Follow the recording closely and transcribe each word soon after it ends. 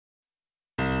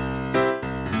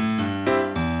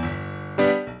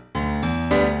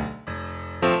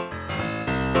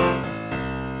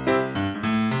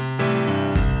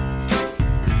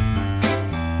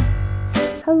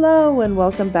Hello and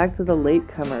welcome back to the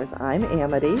Latecomers. I'm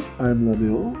Amity. I'm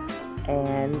Lemuel.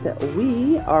 And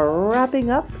we are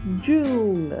wrapping up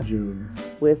June.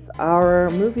 With our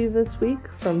movie this week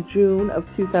from June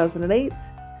of 2008,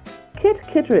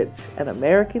 Kitteridge, An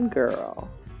American Girl.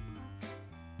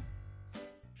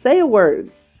 Say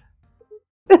words.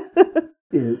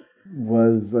 It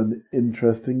was an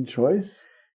interesting choice.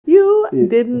 You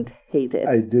didn't hate it.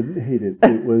 I didn't hate it.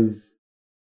 It was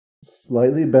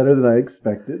slightly better than I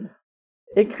expected.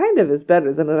 It kind of is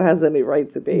better than it has any right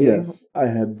to be. Yes, I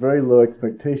had very low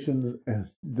expectations,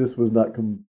 and this was not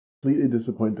completely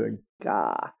disappointing. You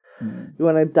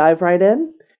want to dive right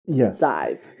in? Yes.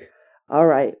 Dive. All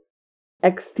right.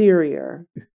 Exterior.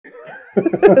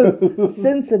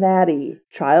 Cincinnati.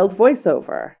 Child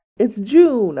voiceover. It's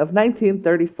June of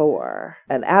 1934,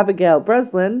 and Abigail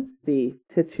Breslin, the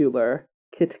titular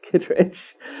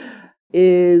Kitteridge,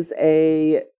 is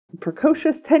a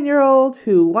precocious 10-year-old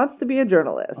who wants to be a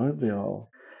journalist. Aren't they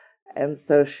all? And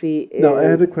so she is... No, I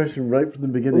had a question right from the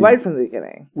beginning. Right from the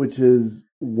beginning. Which is,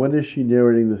 when is she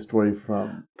narrating the story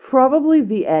from? Probably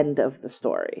the end of the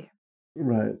story.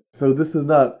 Right. So this is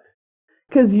not...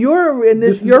 Because your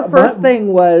first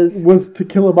thing was To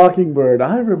Kill a Mockingbird.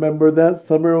 I remember that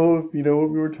summer, when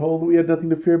we were told we had nothing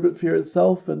to fear but fear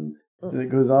itself, and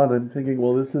it goes on. I'm thinking,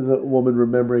 well, this is a woman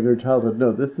remembering her childhood.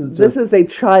 No, this is a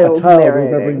child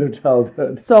remembering their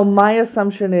childhood. So my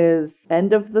assumption is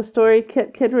end of the story.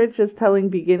 Kitteridge is telling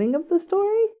beginning of the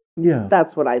story. Yeah,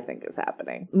 that's what I think is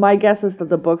happening. My guess is that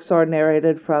the books are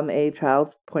narrated from a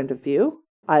child's point of view.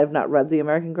 I have not read the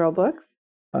American Girl books.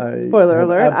 Spoiler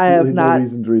alert, I have no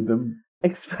reason to read them. I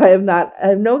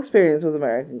have no experience with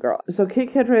American Girl. So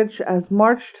Kate Kitteridge has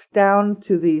marched down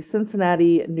to the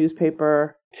Cincinnati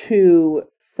newspaper to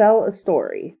sell a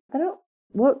story.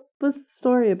 What was the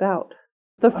story about?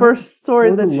 The first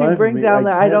story that she brings down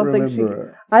there, I don't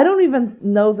even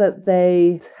know that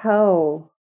they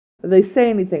say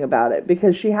anything about it,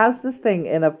 because she has this thing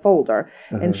in a folder,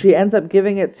 and she ends up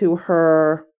giving it to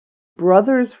her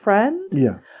brother's friend.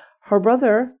 Yeah. Her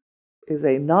brother is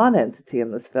a non-entity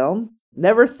in this film.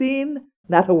 Never seen,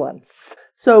 not once.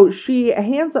 So she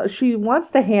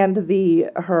wants to hand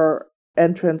her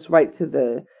entrance right to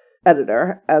the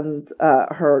editor, and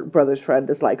her brother's friend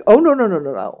is like, oh,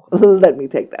 no, let me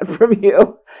take that from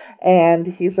you. And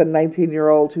he's a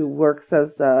 19-year-old who works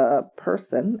as a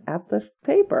person at the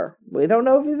paper. We don't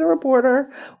know if he's a reporter.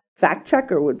 Fact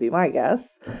checker would be my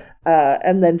guess.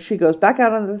 And then she goes back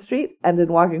out on the street, and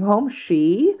in walking home,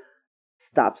 she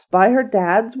stops by her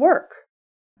dad's work.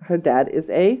 Her dad is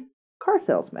a car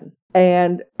salesman.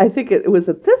 And I think it was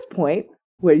at this point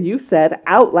where you said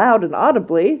out loud and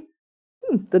audibly,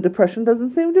 the depression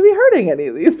doesn't seem to be hurting any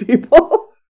of these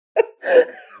people.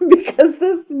 Because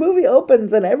this movie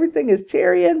opens and everything is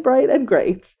cheery and bright and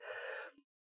great.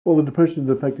 Well, the depression is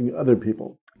affecting other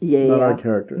people. Yeah. Not our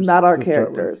characters. Not our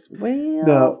characters. Well.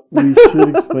 Now, we should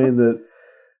explain that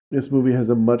this movie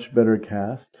has a much better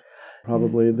cast,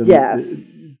 probably, than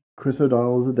Chris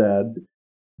O'Donnell is a dad.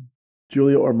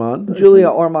 Julia Ormond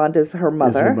is her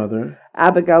mother.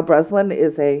 Abigail Breslin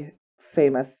is a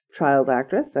famous child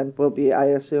actress and will be, I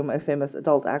assume, a famous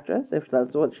adult actress, if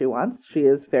that's what she wants. She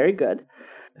is very good.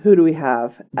 Who do we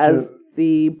have as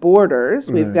the boarders?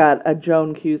 We've got a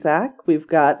Joan Cusack. We've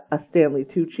got a Stanley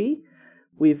Tucci.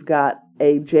 We've got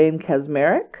a Jane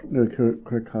Kaczmarek. No,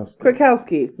 Krakowski.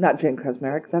 Krakowski, not Jane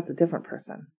Kaczmarek. That's a different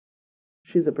person.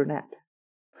 She's a brunette.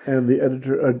 And the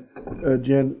editor,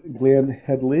 Glenn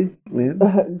Headley.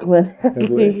 Glenn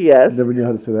Headley, yes. Never knew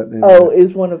how to say that name. Oh,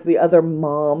 is one of the other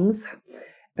moms.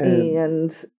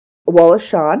 And Wallace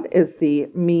Shawn is the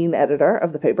mean editor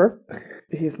of the paper.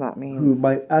 He's not mean. Who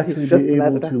might actually be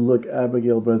able to look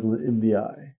Abigail Breslin in the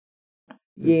eye.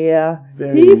 Yeah.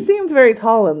 He seemed very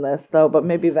tall in this, though, but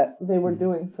maybe that they were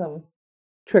doing some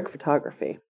trick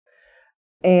photography.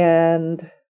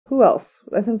 And who else?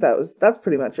 I think that's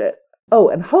pretty much it. Oh,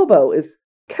 and hobo is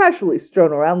casually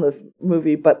strewn around this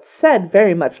movie, but said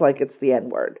very much like it's the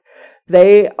N-word.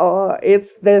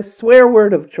 It's the swear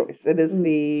word of choice. It is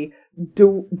the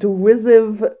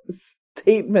derisive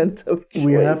statement of choice.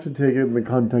 We have to take it in the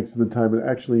context of the time. It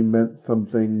actually meant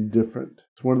something different.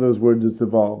 It's one of those words that's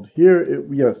evolved. Here, it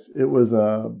was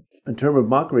a term of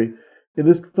mockery. In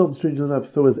this film, strangely enough,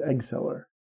 so is egg seller.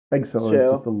 Egg seller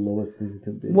is just the lowest thing it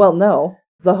can be. Well, no.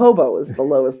 The hobo is the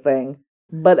lowest thing.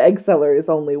 But egg seller is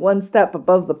only one step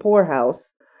above the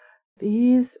poorhouse.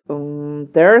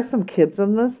 There are some kids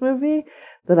in this movie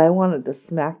that I wanted to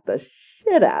smack the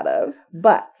shit out of.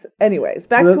 But anyways,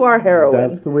 back to our heroine.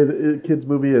 That's the way the kids'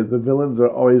 movie is. The villains are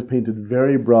always painted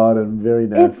very broad and very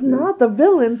nasty. It's not the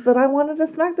villains that I wanted to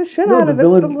smack the shit out of. It's the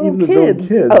little even kids. The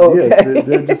villain kids. Oh, okay. Yes,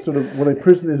 they're just sort of, when a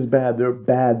person is bad, they're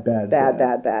bad.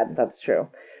 That's true.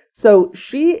 So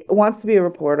she wants to be a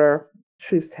reporter.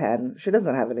 She's 10. She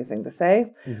doesn't have anything to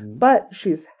say, but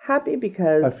she's happy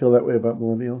because... I feel that way about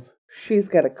millennials. She's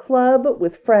got a club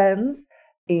with friends,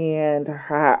 and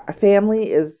her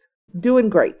family is doing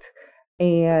great.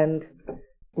 And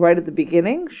right at the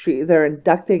beginning, they're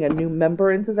inducting a new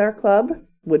member into their club,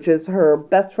 which is her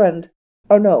best friend.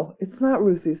 Oh, no, it's not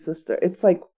Ruthie's sister. It's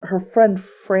like her friend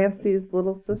Francie's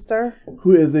little sister.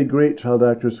 Who is a great child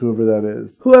actress, whoever that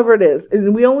is. Whoever it is.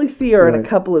 And we only see her in a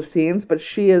couple of scenes, but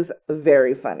she is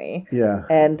very funny. Yeah.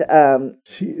 And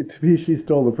she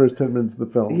stole the first 10 minutes of the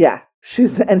film. Yeah.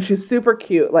 She's super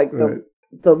cute. Like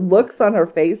the looks on her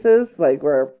faces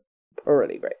were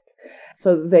pretty great.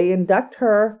 So they induct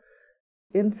her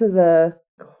into the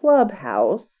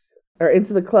clubhouse, or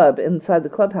into the club inside the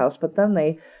clubhouse, but then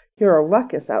they hear a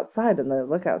ruckus outside, and they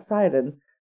look outside, and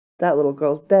that little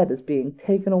girl's bed is being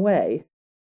taken away.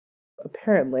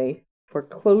 Apparently,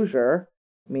 foreclosure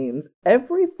means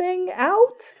everything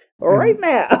out right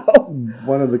now.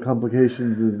 One of the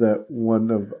complications is that one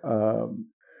of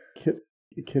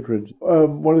Kitteridge,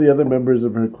 one of the other members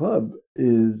of her club,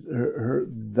 is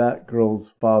that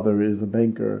girl's father is the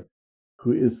banker,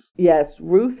 who is... Yes,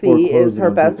 Ruthie is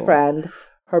her best friend.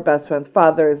 Her best friend's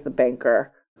father is the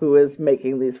banker, who is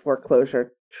making these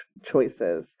foreclosure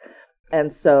choices. And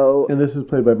this is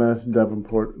played by Madison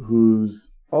Davenport,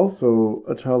 who's also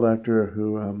a child actor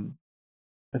who,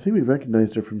 I think we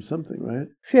recognized her from something, right?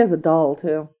 She has a doll,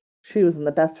 too. She was in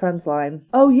the Best Friends line.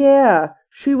 Oh, yeah.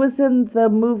 She was in the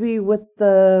movie with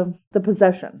the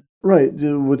Possession. Right,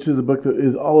 which is a book that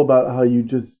is all about how you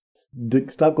just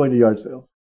stop going to yard sales.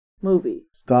 Movie.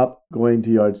 Stop going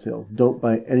to yard sales. Don't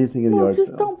buy anything in a yard sale.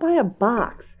 Just don't buy a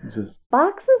box.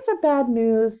 Boxes are bad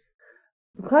news.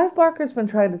 Clive Barker's been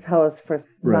trying to tell us for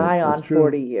nigh on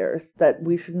 40 years that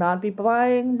we should not be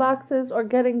buying boxes or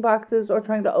getting boxes or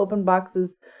trying to open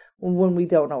boxes when we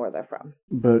don't know where they're from.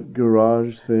 But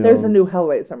garage sales... There's a new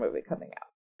Hellraiser movie coming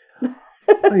out.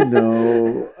 I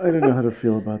know. I don't know how to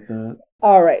feel about that.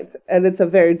 All right. And it's a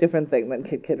very different thing than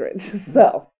Kitteridge.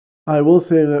 So... I will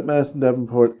say that Madison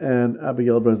Davenport and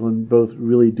Abigail Breslin both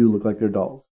really do look like they're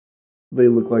dolls. They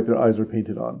look like their eyes are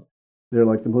painted on. They're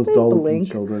like the most doll-looking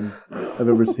children I've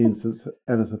ever seen since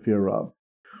Anna Sophia Robb.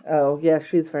 Oh, yeah,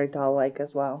 she's very doll-like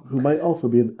as well. Who might also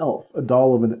be an elf, a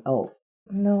doll of an elf.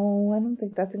 No, I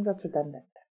think that's redundant.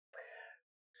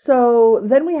 So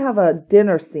then we have a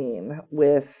dinner scene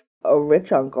with a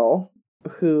rich uncle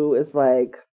who is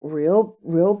like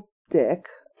real dick.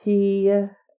 He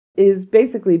is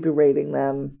basically berating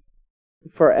them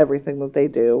for everything that they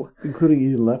do. Including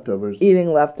eating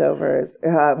leftovers.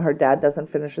 Her dad doesn't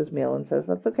finish his meal and says,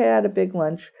 "That's okay, I had a big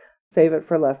lunch, save it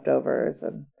for leftovers."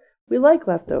 And we like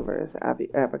leftovers,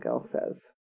 Abigail says.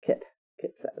 Kit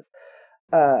says.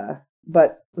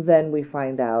 But then we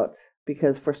find out,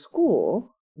 because for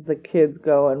school, the kids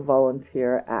go and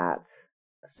volunteer at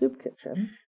a soup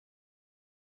kitchen.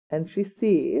 And she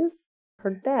sees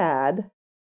her dad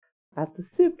at the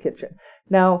soup kitchen.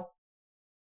 Now,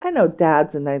 I know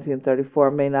dads in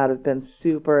 1934 may not have been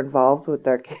super involved with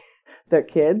their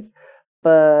kids,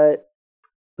 but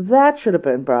that should have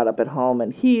been brought up at home,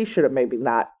 and he should have maybe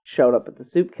not showed up at the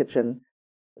soup kitchen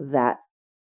that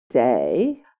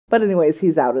day. But anyways,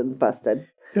 he's out and busted.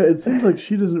 Yeah, it seems like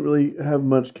she doesn't really have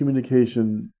much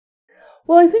communication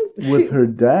Well, I think with her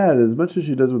dad as much as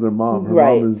she does with her mom. Her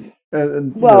right. mom is,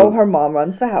 her mom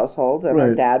runs the household and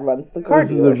her dad runs the car dealership.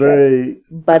 This is a very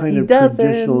kind of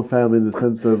traditional family in the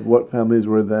sense of what families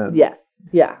were then. Yes,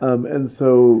 yeah. And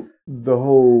so the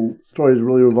whole story is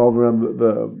really revolved around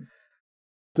the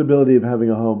stability of having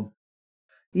a home.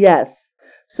 Yes.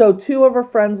 So two of her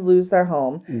friends lose their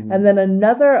home, and then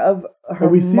another of her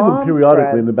and we see them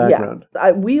periodically in the background.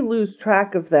 Yeah, we lose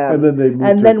track of them, and then they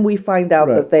move then we find out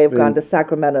that they've gone to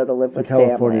Sacramento to live with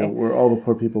California, family, where all the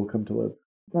poor people come to live.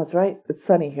 That's right. It's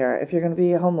sunny here. If you're going to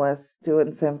be homeless, do it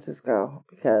in San Francisco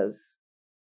because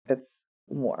it's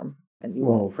warm and you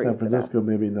won't freeze. San Francisco,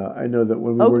 maybe not. I know that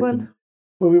when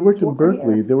we worked in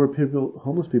Berkeley, there were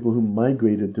homeless people who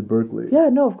migrated to Berkeley. Yeah,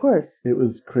 no, of course. It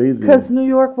was crazy. Because New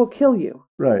York will kill you.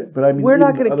 Right, but I mean, we're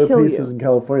not going to kill you. Other places in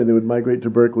California, they would migrate to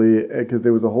Berkeley because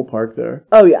there was a whole park there.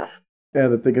 Oh, yeah.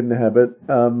 And that they could inhabit.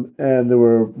 And there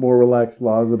were more relaxed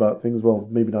laws about things. Well,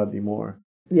 maybe not anymore.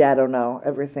 Yeah, I don't know.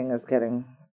 Everything is getting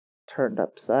turned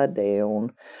upside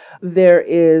down. There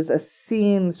is a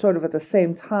scene sort of at the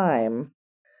same time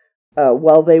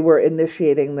while they were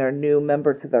initiating their new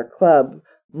member to their club,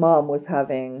 Mom was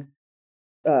having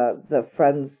the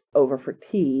friends over for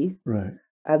tea. Right.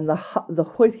 And the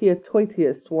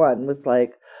hoity-toityest one was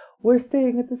like, we're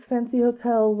staying at this fancy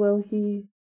hotel while he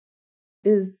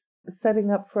is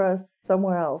setting up for us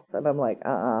somewhere else. And I'm like,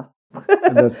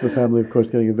 And that's the family, of course,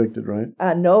 getting evicted, right?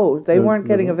 No, they weren't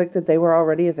getting evicted. They were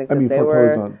already evicted. I mean,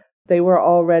 foreclosed on. They were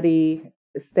already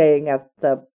staying at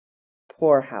the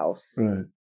poor house. Right.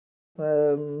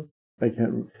 I can't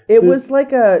remember. It was like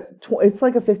it's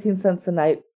like a 15 cents a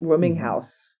night rooming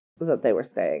house that they were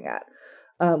staying at,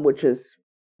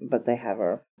 but they have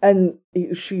her, and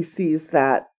she sees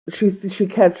that she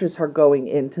catches her going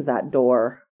into that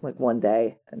door like one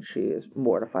day, and she is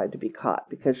mortified to be caught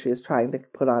because she is trying to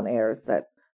put on airs that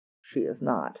she is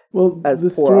not. Well, as the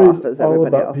poor off story as is all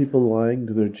everybody about else. people lying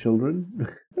to their children.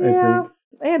 Yeah. I think.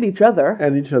 And each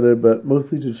other. But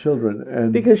mostly to children.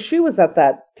 And because she was at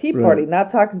that tea party, not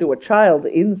talking to a child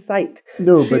in sight.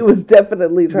 No, she was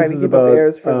definitely trying to keep up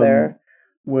airs for their...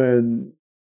 When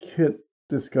Kit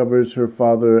discovers her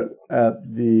father at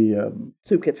the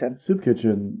soup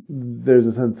kitchen, there's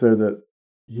a sense there that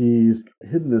he's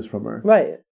hidden this from her.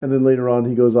 Right. And then later on,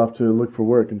 he goes off to look for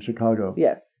work in Chicago.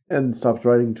 Yes. And stops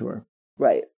writing to her.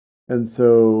 Right. And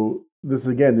so this,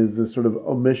 again, is this sort of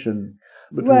omission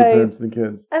between the parents and the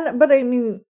kids. But I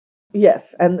mean,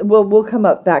 yes, and we'll come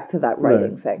up back to that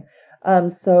writing thing.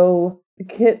 So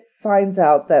Kit finds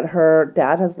out that her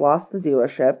dad has lost the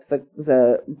dealership.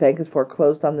 The bank has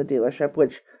foreclosed on the dealership,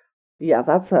 which, yeah,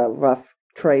 that's a rough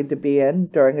trade to be in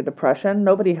during a depression.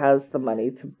 Nobody has the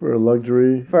money for a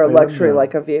luxury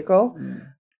like a vehicle.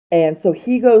 And so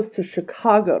he goes to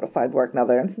Chicago to find work. Now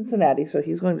they're in Cincinnati, so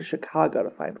he's going to Chicago to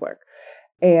find work.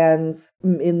 And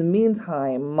in the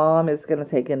meantime, Mom is going to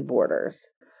take in boarders.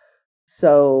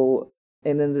 So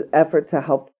in an effort to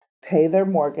help pay their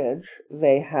mortgage,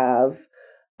 they have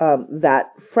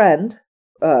that friend,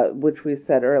 which we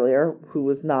said earlier, who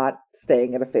was not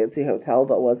staying at a fancy hotel,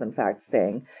 but was in fact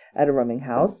staying at a rooming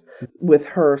house, with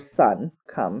her son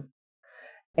come.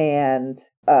 And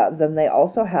then they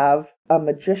also have a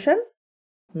magician,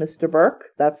 Mr. Burke.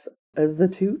 That's the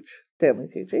Tooch, Stanley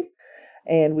Tucci.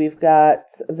 And we've got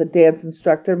the dance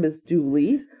instructor, Miss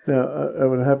Dooley. Now, I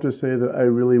would have to say that I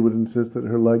really would insist that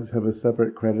her legs have a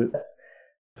separate credit,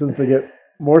 since they get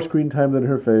more screen time than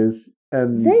her face.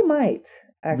 And they might,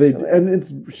 actually.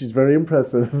 She's very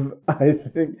impressive, I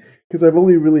think, because I've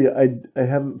only really, I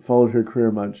haven't followed her career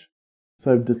much.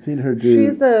 So I've just seen her do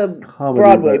She's a comedy,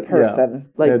 Broadway person.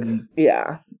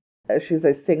 She's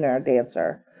a singer,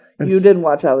 dancer. You didn't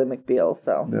watch Ally McBeal,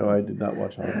 so... No, I did not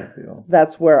watch Ally McBeal.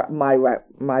 That's where my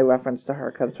reference to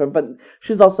her comes from. But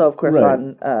she's also, of course,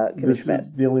 on Kimmy Schmidt. This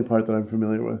is the only part that I'm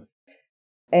familiar with.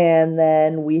 And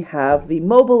then we have the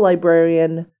mobile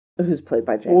librarian, who's played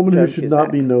by Jane. A woman who should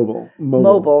not be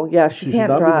mobile. Yeah, she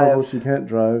can't drive. She can't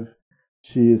drive.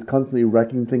 She is constantly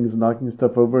wrecking things, knocking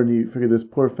stuff over, and you figure this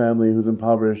poor family who's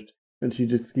impoverished, and she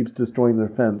just keeps destroying their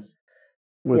fence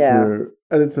with her.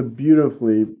 And it's a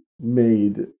beautifully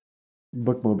made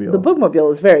bookmobile. The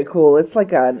bookmobile is very cool. It's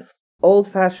like an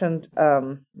old-fashioned,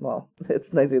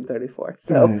 it's 1934,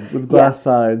 so with glass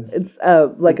sides. It's a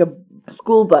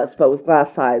school bus, but with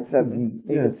glass sides, and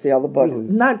you can see all the books. Really...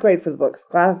 Not great for the books.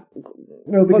 Books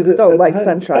don't like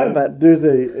sunshine, but there's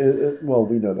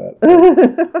we know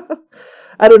that.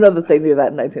 I don't know that they knew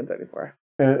that in 1934.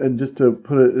 And just to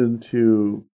put it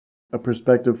into a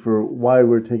perspective for why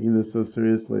we're taking this so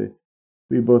seriously,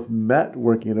 we both met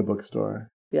working at a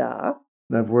bookstore. Yeah.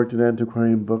 And I've worked in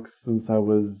antiquarian books since I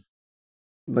was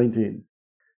 19.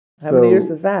 How many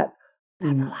years is that?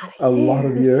 That's a lot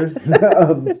of years.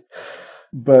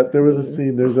 But there was a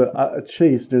scene, there's a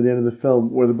chase near the end of the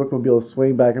film where the bookmobile is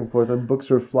swaying back and forth and books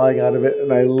are flying out of it,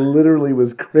 and I literally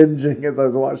was cringing as I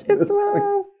was watching this.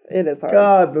 It is hard.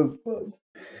 God, those books.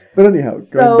 But anyhow,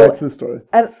 going back to the story.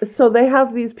 And so they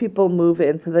have these people move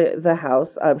into the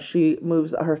house. She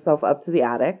moves herself up to the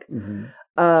attic. Mm-hmm.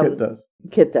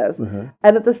 Kit does. Uh-huh.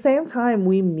 And at the same time,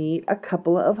 we meet a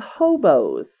couple of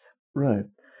hobos. Right.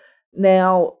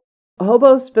 Now,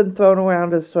 hobo's been thrown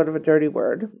around as sort of a dirty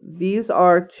word. These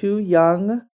are two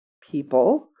young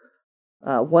people.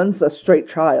 One's a straight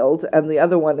child, and the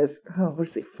other one is,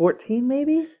 14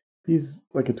 maybe? He's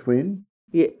like a tween?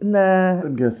 Yeah, nah.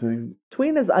 I'm guessing.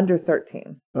 Tween is under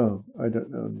 13. Oh, I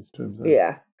don't know in these terms.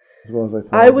 Yeah. As well as I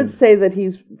thought. I would say that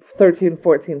he's 13,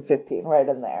 14, 15, right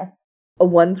in there.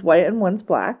 One's white and one's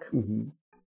black.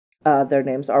 Mm-hmm. Their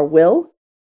names are Will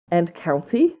and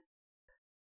County.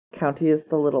 County is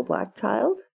the little black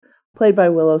child, played by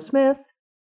Willow Smith.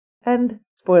 And,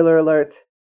 spoiler alert,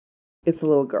 it's a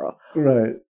little girl.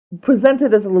 Right.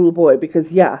 presented as a little boy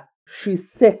because,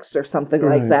 she's 6 or something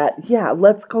like that. Yeah,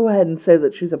 let's go ahead and say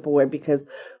that she's a boy because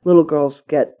little girls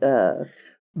get...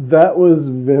 That was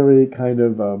very kind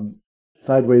of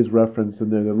sideways reference in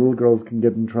there. The little girls can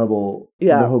get in trouble in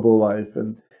the hobo life.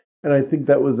 And I think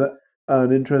that was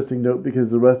an interesting note because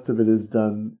the rest of it is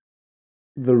done...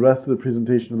 The rest of the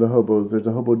presentation of the hobos, there's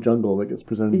a hobo jungle that gets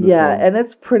presented in the film. And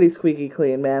it's pretty squeaky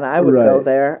clean, man. I would go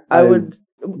there. I would...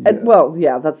 Well,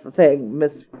 that's the thing.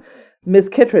 Miss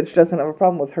Kitteridge doesn't have a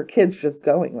problem with her kids just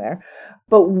going there.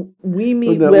 But we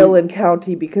meet Will and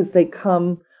County because they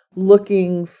come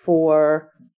looking for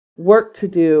work to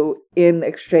do in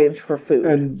exchange for food.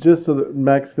 And just so that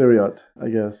Max Theriot, I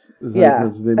guess, is how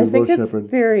his name is. I think it's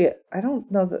Theriot. I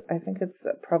don't know that. I think it's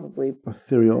probably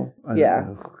Theriot.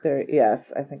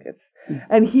 Yes, I think it's.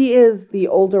 And he is the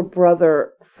older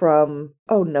brother from.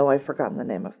 Oh no, I've forgotten the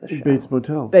name of the show. Bates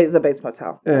Motel. The Bates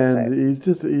Motel. And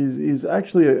he's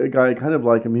actually a guy kind of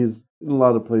like him. He's in a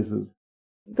lot of places.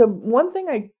 The one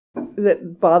thing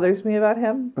that bothers me about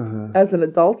him as an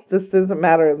adult, this doesn't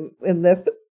matter in this.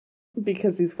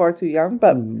 Because he's far too young,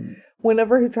 but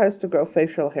whenever he tries to grow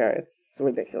facial hair, it's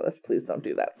ridiculous. Please don't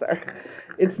do that, sir.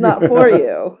 It's not for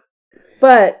you.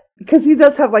 But, because he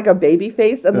does have like a baby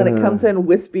face, and then it comes in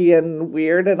wispy and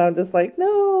weird, and I'm just like,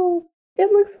 no,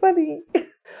 it looks funny.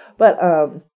 But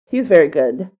he's very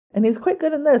good. And he's quite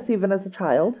good in this, even as a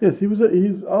child. Yes, he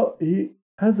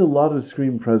has a lot of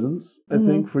screen presence, I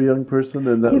think, for a young person.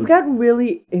 And he's got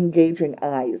really engaging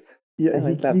eyes. Yeah,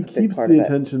 he keeps the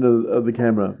attention of the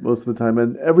camera most of the time,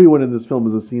 and everyone in this film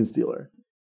is a scene stealer.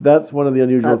 That's one of the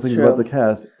unusual things about the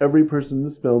cast. Every person in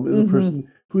this film is a person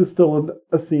who has stolen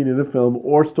a scene in a film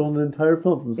or stolen an entire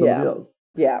film from somebody else.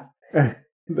 Yeah.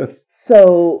 That's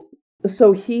so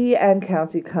he and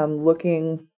County come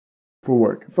looking for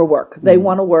work. They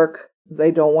want to work. They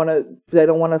don't want to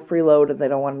freeload, and they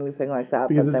don't want anything like that.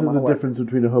 Because this is the difference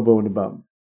between a hobo and a bum.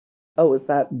 Oh, is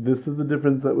that? This is the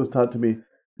difference that was taught to me.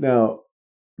 Now,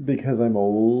 because I'm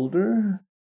older,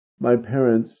 my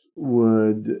parents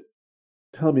would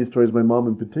tell me stories, my mom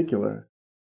in particular,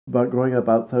 about growing up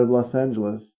outside of Los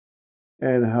Angeles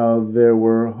and how there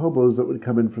were hobos that would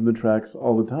come in from the tracks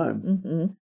all the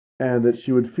time. And that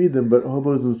she would feed them, but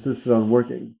hobos insisted on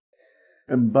working.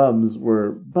 And bums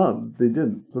were bums. They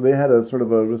didn't. So they had a sort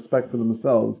of a respect for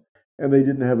themselves, and they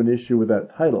didn't have an issue with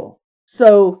that title.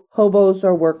 So, hobos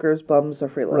are workers, bums are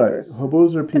freeloaders. Right.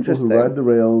 Hobos are people who ride the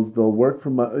rails. They'll work for,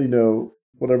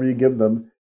 whatever you give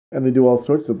them, and they do all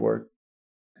sorts of work.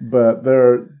 But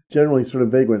they're generally sort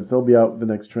of vagrants. They'll be out with the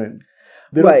next train.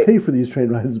 They don't pay for these train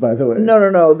rides, by the way.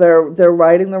 No. They're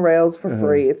riding the rails for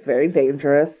free. It's very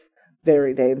dangerous.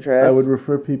 Very dangerous. I would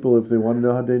refer people, if they want to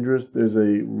know how dangerous, there's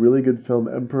a really good film,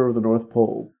 Emperor of the North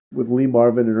Pole, with Lee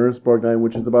Marvin and Ernest Borgnine,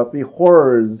 which is about the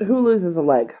horrors. Who loses a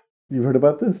leg? You've heard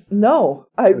about this? No,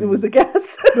 it was a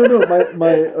guess.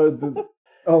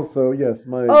 Also, yes,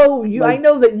 my. I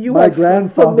know that you my have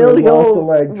grandfather lost a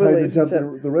leg trying to jump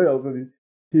the rails, and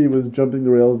he was jumping the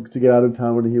rails to get out of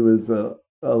town when he was a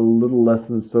little less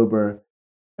than sober,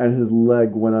 and his leg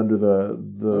went under the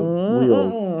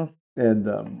wheels. And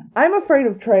I'm afraid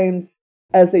of trains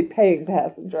as a paying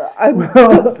passenger.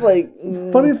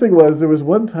 Funny thing was, there was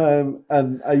one time,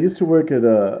 and I used to work at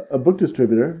a book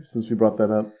distributor, since we brought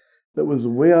that up, that was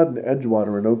way out in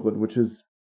Edgewater in Oakland, which is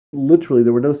literally,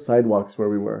 there were no sidewalks where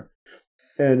we were.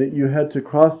 And you had to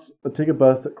take a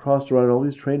bus that crossed around all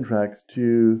these train tracks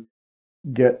to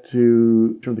get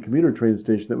to the commuter train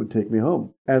station that would take me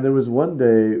home. And there was one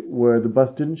day where the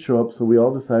bus didn't show up, so we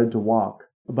all decided to walk,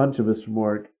 a bunch of us from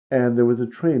work, and there was a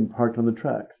train parked on the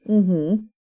tracks.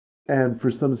 And for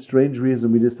some strange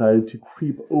reason, we decided to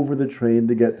creep over the train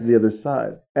to get to the other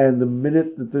side. And the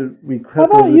minute that we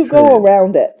crept over the train... How about you go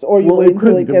around it? Or you wait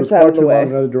until it gets out of the way? It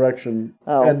was far too long in another direction.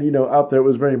 Oh. And, out there it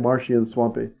was very marshy and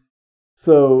swampy.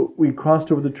 So we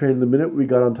crossed over the train. The minute we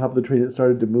got on top of the train, it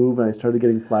started to move, and I started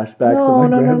getting flashbacks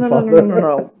of my grandfather.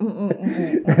 No.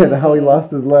 And how he lost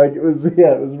his leg. It was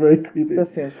very creepy.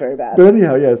 This seems very bad. But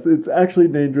anyhow, yes, it's actually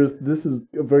dangerous. This is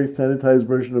a very sanitized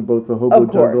version of both the hobo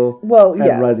jungle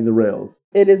and riding the rails.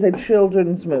 It is a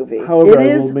children's movie. However,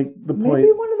 I will make the point.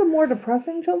 Maybe one of the more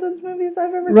depressing children's movies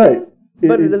I've ever seen.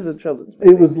 But it is a children's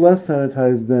movie. It was less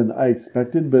sanitized than I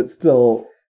expected, but still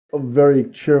a very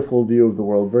cheerful view of the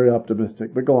world, very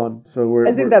optimistic. But go on. So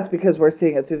I think that's because we're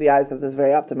seeing it through the eyes of this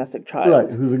very optimistic child. Right,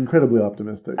 who's incredibly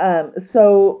optimistic.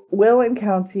 So Will and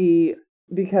County,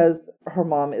 because her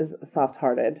mom is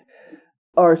soft-hearted,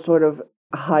 are sort of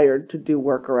hired to do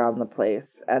work around the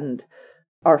place and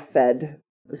are fed.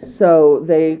 So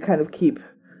they kind of keep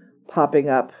popping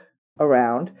up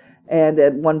around. And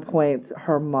at one point,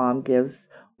 her mom gives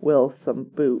Will some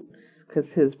boots,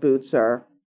 because his boots are,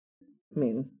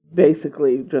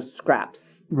 basically just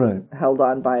scraps. Right. Held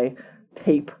on by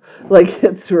tape. Like,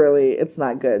 it's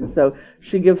not good. So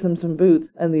she gives him some boots,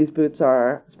 and these boots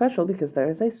are special because there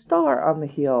is a star on the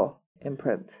heel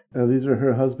imprint. These are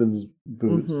her husband's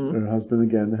boots. Her husband,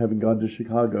 again, having gone to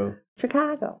Chicago.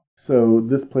 So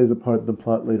this plays a part in the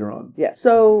plot later on. Yeah.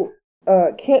 So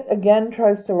Kit again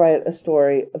tries to write a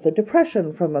story of the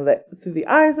Depression through the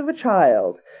eyes of a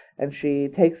child. And she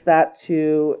takes that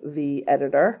to the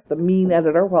editor, the mean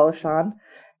editor, Wallachon,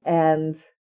 and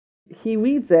he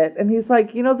reads it, and he's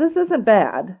like, this isn't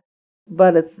bad,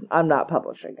 but I'm not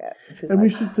publishing it. And we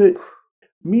should say,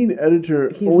 mean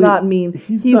editor. He's not mean.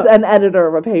 He's an editor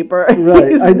of a paper.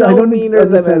 Right. I don't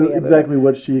understand exactly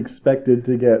what she expected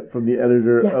to get from the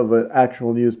editor of an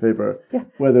actual newspaper. Yeah.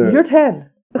 Whether you're 10.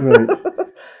 Right.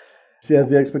 She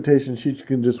has the expectation she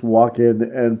can just walk in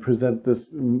and present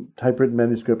this typewritten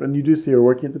manuscript. And you do see her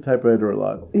working at the typewriter a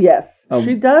lot. Yes,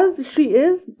 she does. She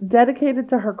is dedicated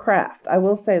to her craft. I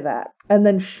will say that. And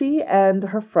then she and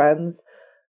her friends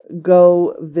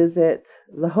go visit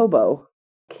the hobo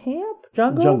camp?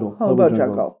 Jungle. Hobo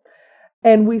jungle.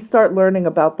 And we start learning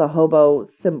about the hobo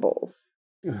symbols.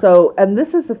 So, and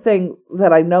this is a thing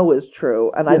that I know is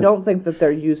true, and yes. I don't think that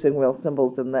they're using real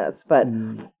symbols in this, but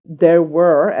there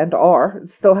were and are,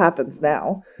 it still happens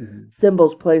now,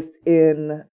 symbols placed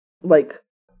in, like,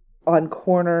 on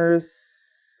corners,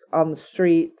 on the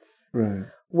streets, right.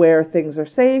 where things are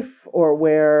safe or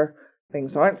where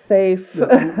things aren't safe.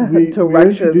 We're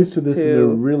introduced to this in a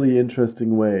really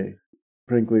interesting way,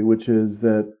 frankly, which is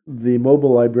that the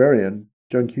mobile librarian,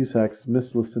 Joan Cusack's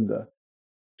Miss Lucinda,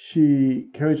 she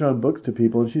carries around books to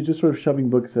people, and she's just sort of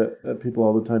shoving books at people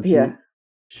all the time.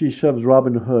 She shoves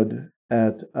Robin Hood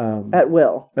at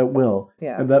will. At will.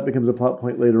 Yeah. And that becomes a plot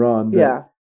point later on.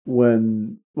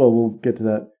 We'll get to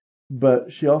that.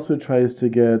 But she also tries to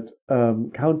get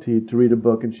County to read a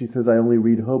book, and she says, I only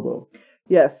read hobo.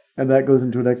 Yes. And that goes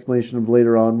into an explanation of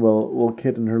later on, well,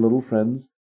 Kit and her little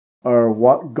friends are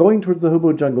going towards the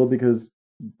hobo jungle because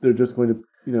they're just going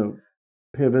to,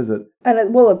 pay a visit. And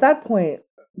at that point,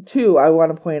 too, I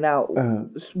want to point out,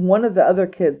 one of the other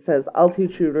kids says, I'll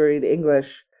teach you to read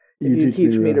English if you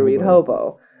teach me to read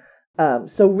hobo.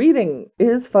 So reading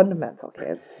is fundamental,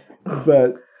 kids.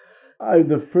 But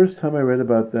the first time I read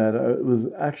about that, it was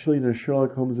actually in a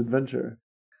Sherlock Holmes adventure.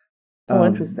 Oh,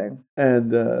 interesting.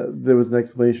 And there was an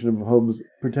explanation of Holmes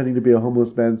pretending to be a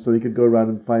homeless man so he could go around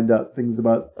and find out things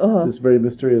about this very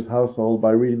mysterious household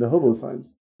by reading the hobo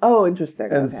signs. Oh, interesting.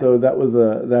 And so that was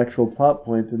the actual plot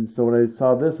point. And so when I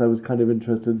saw this, I was kind of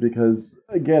interested because,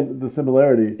 again, the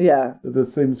similarity. Yeah. The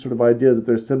same sort of ideas that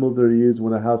there's symbols that are used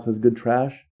when a house has good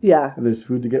trash. Yeah. And there's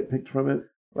food to get picked from it.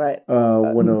 Right.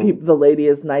 The lady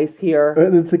is nice here.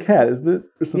 And it's a cat, isn't it?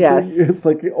 Or something? Yes. It's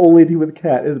like an old lady with a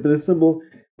cat. It's been a symbol.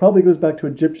 Probably goes back to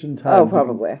Egyptian times. Oh,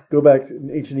 probably. Go back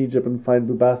in ancient Egypt and find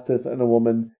Bubastis and a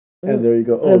woman. And there you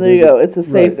go. Oh, there you go. It's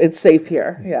safe. Right. It's safe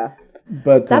here. Yeah.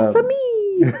 But that's a me.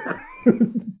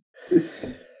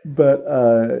 But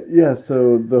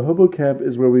so the hobo camp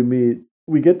is where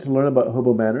we get to learn about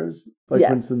hobo manners. Like,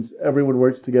 for instance, everyone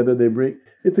works together.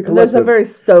 It's a collective. There's a very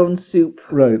Stone Soup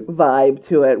vibe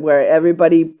to it, where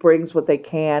everybody brings what they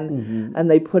can and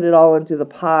they put it all into the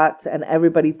pot, and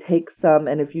everybody takes some.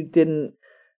 And if you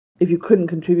couldn't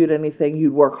contribute anything,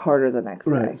 you'd work harder the next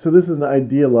day. Right. So this is an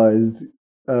idealized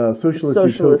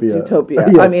socialist utopia.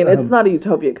 Yes, I mean, it's not a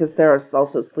utopia because they're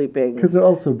also sleeping. Because they're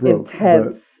also broke.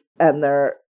 Intense, and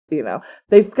they're,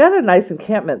 they've got a nice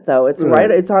encampment though. It's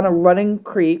it's on a running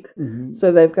creek,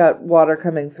 so they've got water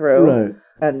coming through, right?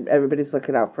 And everybody's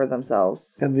looking out for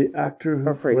themselves. And the actor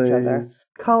who for each other,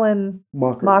 Colin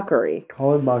Mockery,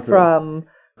 from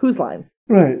Whose Line,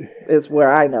 right, is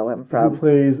where I know him from. Who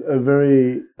plays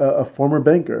a former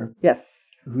banker. Yes.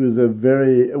 Who is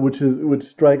which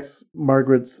strikes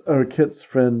Kit's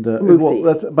friend. Ruthie.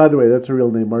 Well, by the way, that's her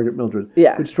real name, Margaret Mildred.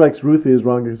 Yeah. Which strikes Ruthie as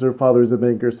wrong because her father is a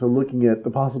banker. So looking at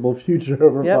the possible future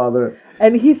of her father.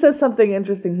 And he says something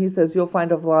interesting. He says you'll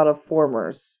find a lot of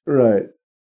formers. Right.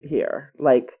 Here,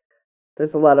 like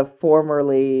there's a lot of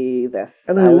formerly this.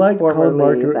 And I liked Colin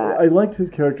Marker. I liked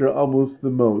his character almost the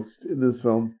most in this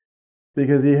film.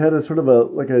 Because he had a sort of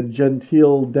a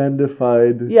genteel,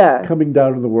 dandified coming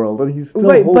down in the world. And he's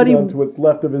still holding on to what's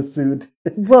left of his suit.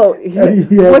 Well,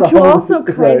 what you also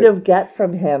kind of get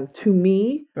from him, to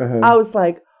me, I was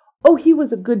like, oh, he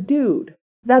was a good dude.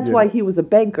 That's why he was a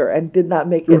banker and did not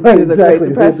make it through the Great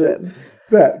Depression.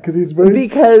 Because he's very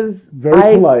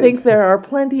I polite. think there are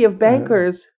plenty of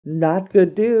bankers, not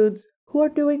good dudes, who are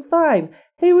doing fine.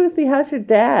 Hey, Ruthie, how's your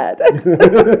dad?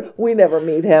 We never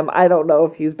meet him. I don't know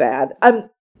if he's bad.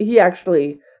 he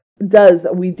actually does.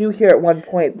 We do hear at one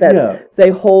point that they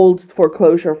hold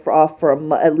foreclosure off for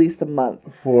at least a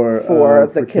month for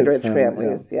the Kitteridge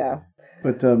families. Yeah.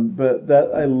 But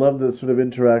that I love the sort of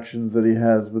interactions that he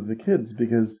has with the kids,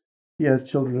 because he has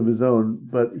children of his own,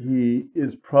 but he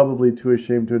is probably too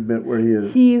ashamed to admit where he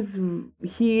is.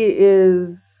 He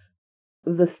is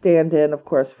the stand-in, of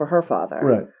course, for her father,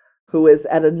 right? Who is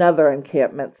at another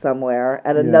encampment somewhere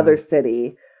at another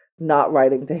city, not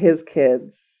writing to his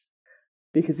kids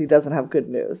because he doesn't have good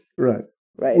news. Right.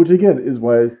 Right. Which again is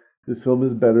why this film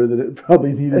is better than it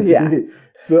probably needed to be.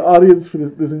 The audience for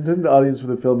this intended audience for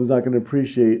the film is not going to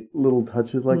appreciate little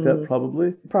touches like that,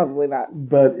 probably. Probably not.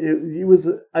 But he was.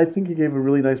 I think he gave a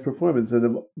really nice performance,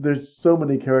 and there's so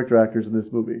many character actors in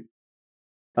this movie.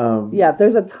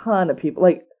 There's a ton of people.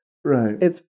 Right.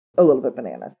 It's a little bit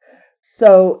bananas.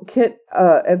 So Kit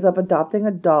ends up adopting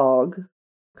a dog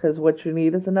because what you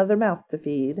need is another mouth to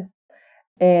feed,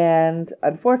 and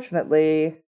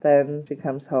unfortunately, then she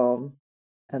comes home,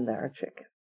 and there are chickens.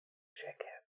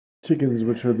 Chickens,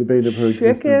 which are the bane of her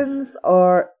existence. Chickens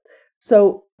are...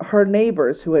 So her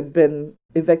neighbors, who had been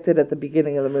evicted at the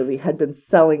beginning of the movie, had been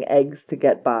selling eggs to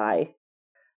get by.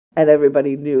 And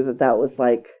everybody knew that was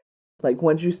like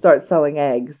once you start selling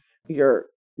eggs, you're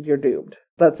doomed.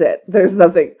 That's it. There's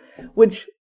nothing... Which,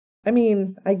 I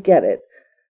mean, I get it.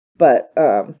 But,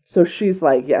 so she's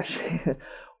like,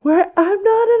 I'm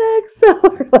not an egg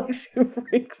seller. She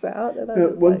freaks out.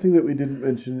 And one thing that we didn't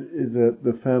mention is that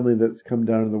the family that's come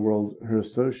down in the world, her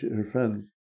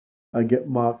friends, get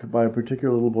mocked by a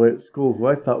particular little boy at school who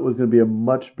I thought was going to be a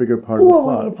much bigger part of the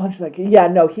plot. I'm going to punch that kid. Yeah,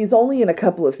 no, he's only in a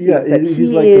couple of scenes. Yeah,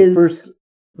 he's like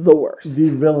the worst.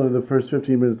 The villain of the first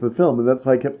 15 minutes of the film. And that's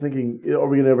why I kept thinking, are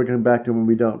we going to ever come back to him when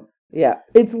we don't? Yeah,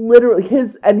 it's literally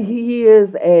and he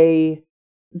is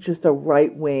just a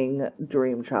right-wing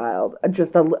dream child.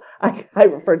 I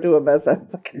refer to him as a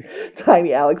fucking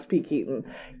tiny Alex P. Keaton.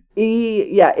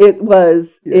 It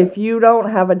was, if you don't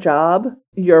have a job,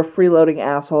 you're a freeloading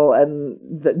asshole and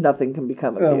nothing can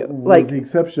become of you. With the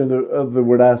exception of the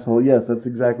word asshole, yes, that's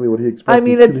exactly what he expresses. I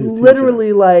mean, it's literally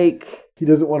teacher. Like... He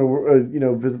doesn't want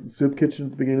to, visit the soup kitchen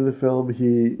at the beginning of the film.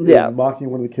 He is mocking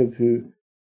one of the kids who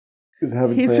is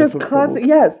having He's just constant,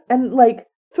 yes. And,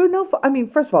 through no... I mean,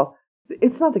 first of all,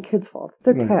 it's not the kid's fault.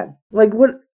 They're 10. What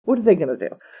are they going to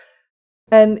do?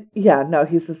 And,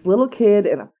 he's this little kid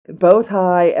in a bow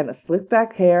tie and a slick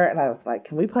back hair. And I was like,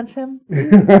 can we punch him?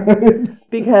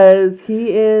 Because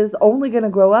he is only going to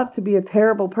grow up to be a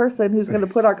terrible person who's going to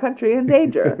put our country in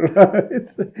danger. Right.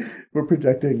 We're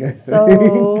projecting, I think.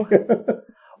 So,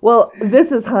 well,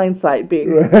 this is hindsight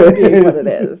being what it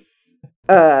is.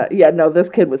 This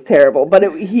kid was terrible,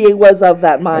 but he was of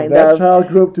that mind that child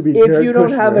grew up to be if you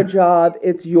don't have a job,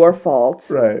 it's your fault,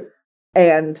 right?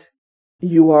 And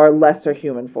you are lesser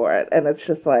human for it, and it's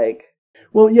just like,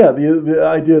 well, the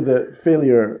idea that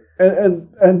failure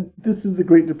and this is the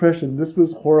Great Depression. This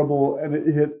was horrible, and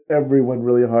it hit everyone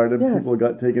really hard, and people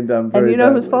got taken down very. And you know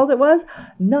badly. Whose fault it was?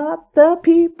 Not the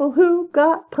people who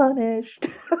got punished.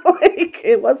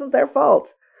 It wasn't their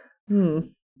fault.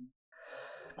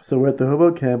 So we're at the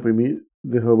hobo camp. We meet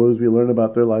the hobos. We learn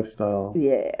about their lifestyle.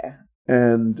 Yeah.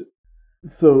 And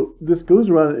so this goes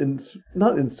around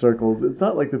not in circles. It's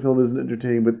not like the film isn't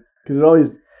entertaining, but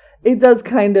because it does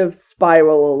kind of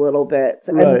spiral a little bit,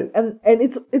 right? And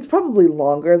it's probably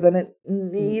longer than it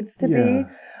needs to be.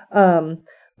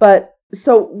 But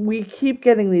so we keep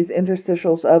getting these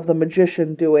interstitials of the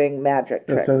magician doing magic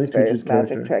tricks, various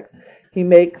magic tricks. He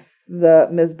makes the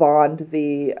Ms. Bond,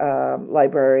 the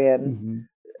librarian.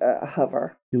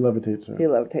 Hover. He levitates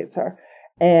her.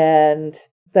 And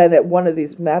then at one of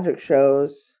these magic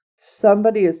shows,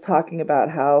 somebody is talking about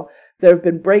how there have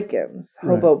been break-ins,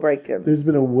 hobo break-ins. There's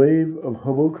been a wave of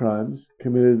hobo crimes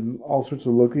committed in all sorts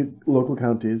of local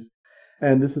counties.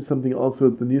 And this is something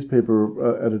also the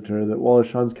newspaper editor that Wallace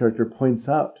Shawn's character points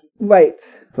out. Right.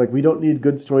 It's like, we don't need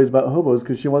good stories about hobos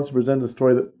because she wants to present a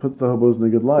story that puts the hobos in a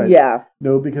good light. Yeah.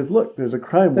 No, because look, there's a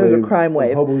crime wave. Of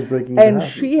hobos breaking into houses.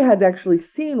 And she had actually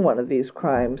seen one of these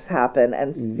crimes happen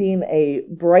and seen a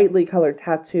brightly colored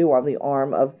tattoo on the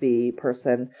arm of the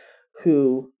person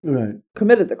who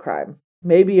committed the crime.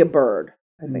 Maybe a bird.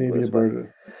 I think maybe it was a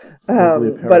bird.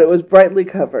 But it was brightly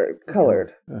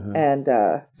colored. And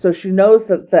so she knows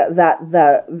that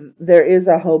there is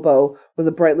a hobo with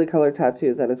a brightly colored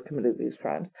tattoo that has committed these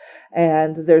crimes.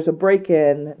 And there's a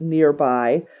break-in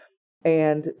nearby,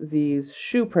 and these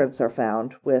shoe prints are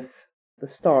found with the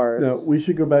stars. Now, we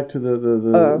should go back to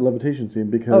the levitation scene,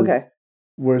 because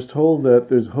we're told that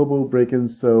there's hobo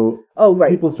break-ins, so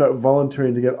people start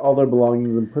volunteering to get all their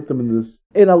belongings and put them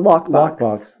in a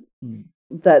lockbox.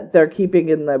 that they're keeping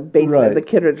in the basement, the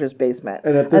Kitteridge's basement.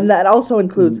 And that also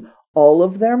includes all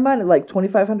of their money, like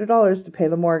 $2,500 to pay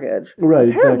the mortgage. Right,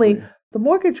 apparently, the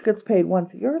mortgage gets paid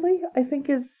once yearly, I think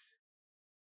is...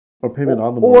 Or payment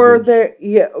on the mortgage.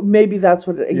 Or maybe that's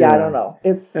what I don't know.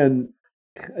 And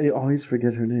I always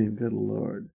forget her name, good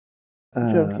Lord.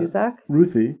 Joan Cusack?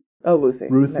 Ruthie. Oh, Ruthie.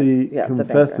 Ruthie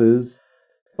confesses,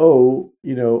 all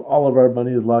of our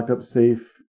money is locked up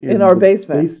safe in our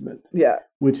basement. Yeah.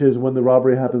 Which is when the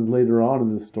robbery happens later on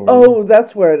in the story. Oh,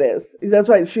 that's where it is. That's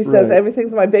right. She says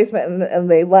everything's in my basement, and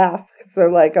they laugh. So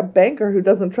they're like a banker who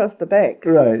doesn't trust the bank.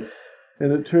 Right.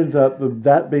 And it turns out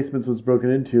that basement was broken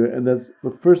into, and that's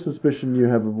the first suspicion you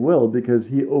have of Will, because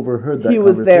he overheard that. He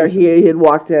was there. He had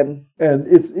walked in, and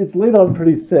it's laid on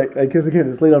pretty thick, because again,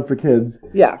 it's laid on for kids.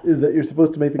 Yeah, is that you're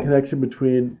supposed to make the connection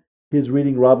between his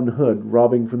reading Robin Hood,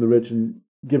 robbing from the rich and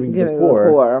giving to the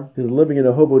poor, his living in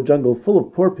a hobo jungle full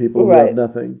of poor people who have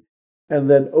nothing,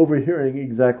 and then overhearing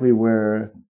exactly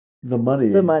where the money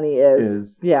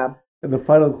is. Yeah, and the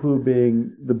final clue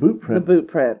being the boot print. The boot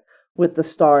print. With the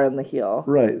star in the heel.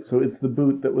 Right. So it's the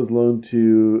boot that was loaned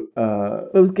to...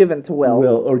 it was given to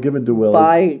Will. Given to Will.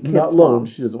 By Kit's Not loaned. Mom.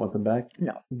 She doesn't want them back.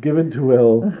 No. Given to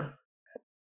Will.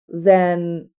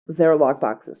 Then their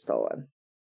lockbox is stolen.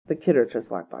 The Kitteridge's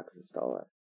lockbox is stolen.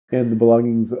 And the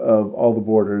belongings of all the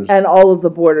boarders. And all of the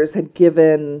boarders had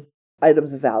given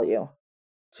items of value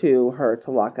to her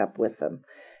to lock up with them.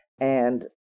 And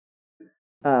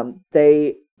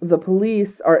the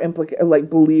police are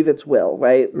believe it's Will,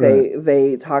 right?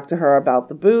 They talk to her about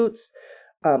the boots,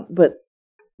 but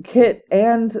Kit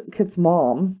and Kit's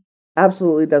mom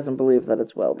absolutely doesn't believe that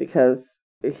it's Will, because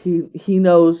he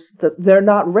knows that they're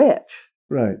not rich,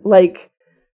 right? Like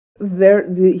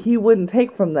he wouldn't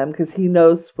take from them because he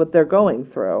knows what they're going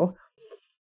through.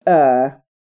 At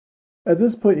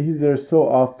this point, he's there so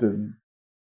often.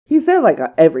 He's there like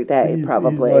every day,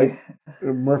 probably. He's like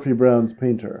Murphy Brown's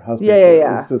painter.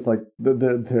 Yeah. It's just like they're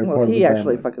part of the family. He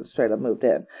actually fucking straight up moved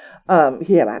in.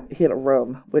 He had a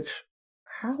room, which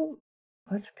how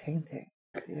much painting?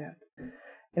 Yeah.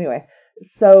 Anyway,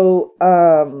 so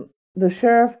the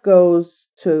sheriff goes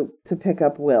to pick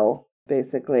up Will,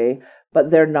 basically, but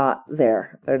they're not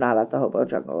there. They're not at the hobo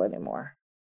jungle anymore.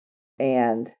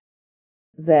 And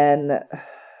then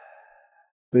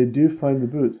they do find the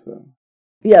boots, though.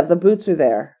 Yeah, the boots are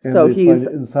there. And so he's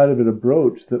find inside of it a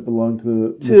brooch that belonged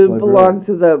to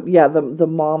the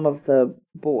mom of the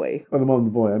boy. Oh, the mom of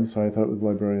the boy. I'm sorry, I thought it was the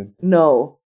librarian.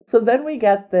 No. So then we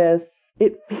get this.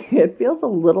 It feels a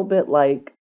little bit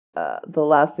like the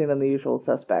last scene in The Usual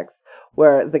Suspects,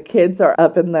 where the kids are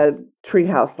up in the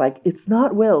treehouse, like, it's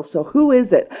not Will, so who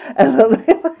is it? And then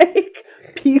they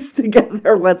piece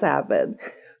together what's happened.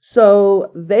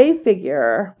 So they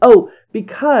figure,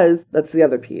 because that's the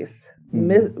other piece.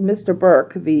 Mr.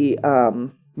 Burke, the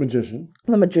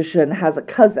magician, has a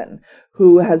cousin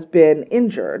who has been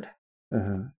injured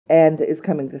and is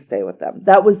coming to stay with them.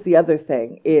 That was the other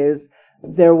thing, is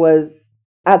there was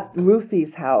at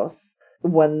Ruthie's house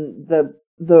when the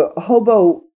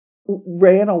hobo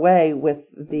ran away with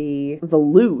the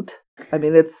loot. I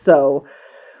mean,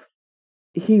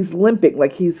 he's limping,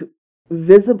 like he's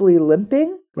visibly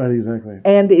limping. Right, exactly.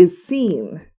 And is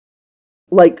seen.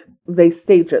 Like, they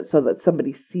stage it so that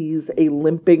somebody sees a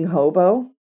limping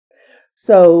hobo.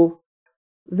 So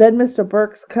then Mr.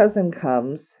 Burke's cousin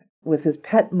comes with his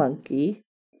pet monkey,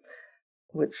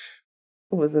 which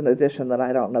was an addition that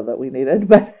I don't know that we needed,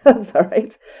 but that's all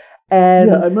right. And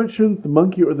yeah, I'm not sure that the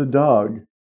monkey or the dog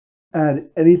add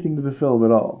anything to the film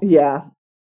at all. Yeah.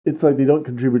 It's like they don't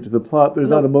contribute to the plot. There's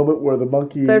not a moment where the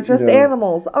monkey... They're just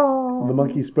animals. Oh. The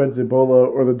monkey spreads Ebola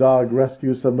or the dog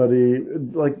rescues somebody.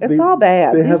 Like it's all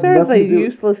bad. These are the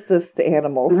uselessest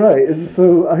animals. Right. And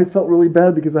so I felt really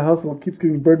bad because the household keeps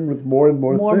getting burdened with more and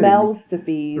more things. More mouths to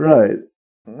feed. Right.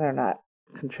 They're not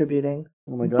contributing.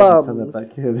 Oh my gosh, I said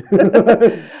that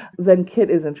kid. Then Kit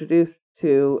is introduced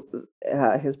to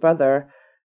his brother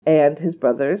and his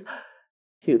brother's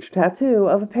huge tattoo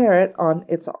of a parrot on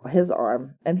his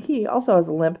arm. And he also has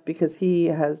a limp because he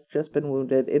has just been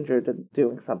injured in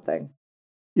doing something.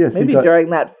 Yes, maybe during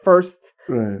that first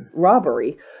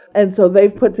robbery. And so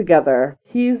they've put together,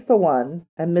 he's the one,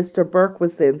 and Mr. Burke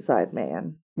was the inside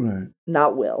man. Right.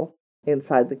 Not Will,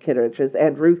 inside the Kitteridge's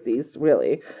and Ruthie's,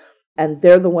 really. And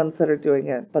they're the ones that are doing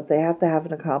it, but they have to have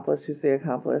an accomplice. Who's the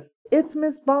accomplice? It's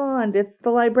Miss Bond. It's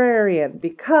the librarian.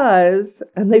 Because,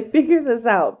 and they figure this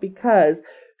out, because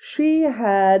she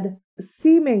had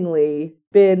seemingly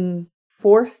been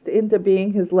forced into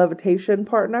being his levitation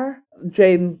partner.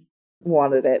 Jane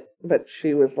wanted it, but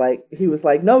he was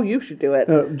like, no, you should do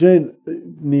it. Jane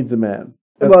needs a man.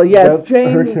 That's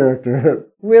Jane her character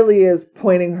really is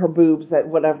pointing her boobs at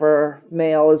whatever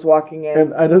male is walking in.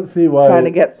 And I don't see why... Trying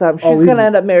to get some. She's going to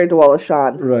end up married to Wallace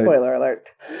Shawn. Right. Spoiler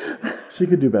alert. She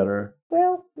could do better.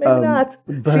 Well, maybe not.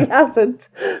 She hasn't.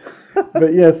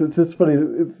 But yes, it's just funny.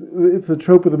 It's a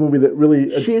trope of the movie that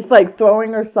really... She's like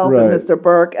throwing herself at Mr.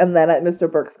 Burke, and then at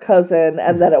Mr. Burke's cousin,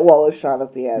 and then at Wallace Shawn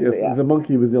at the end. Yes, the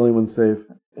monkey was the only one safe.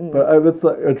 But that's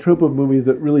like a trope of movies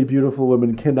that really beautiful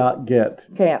women cannot get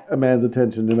a man's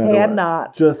attention no matter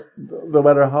what. Just no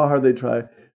matter how hard they try.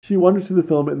 She wanders through the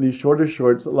film in these shorter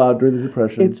shorts allowed during the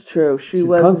Depression. It's true. She's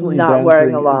was constantly not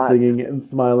wearing a lot. And singing and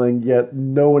smiling, yet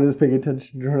no one is paying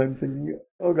attention to her. And I'm thinking,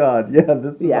 oh God,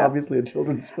 this is obviously a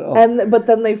children's film. But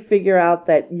then they figure out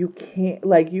that you can't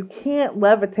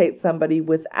levitate somebody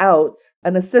without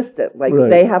an assistant.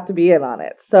 They have to be in on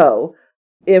it. So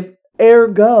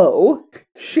ergo,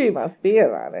 she must be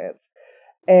in on it.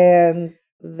 And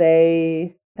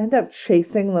they end up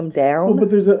chasing them down. Well, but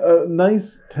there's a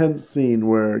nice tense scene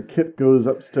where Kit goes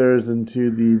upstairs into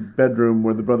the bedroom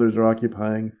where the brothers are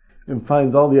occupying and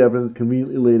finds all the evidence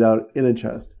conveniently laid out in a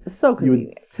chest. So convenient.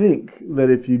 You would think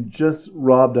that if you just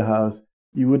robbed a house,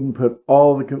 you wouldn't put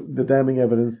all the damning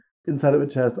evidence inside of a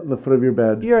chest on the foot of your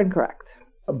bed. You're incorrect.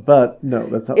 But no,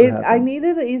 that's not what happened. I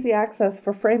needed easy access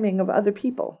for framing of other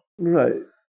people. Right.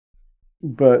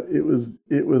 But it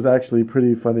was actually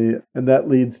pretty funny, and that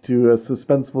leads to a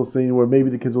suspenseful scene where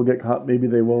maybe the kids will get caught, maybe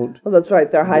they won't. Well, that's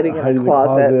right. They're hiding in the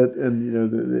closet, and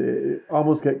they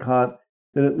almost get caught.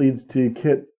 Then it leads to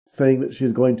Kit saying that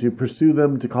she's going to pursue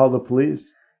them to call the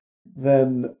police.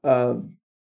 Then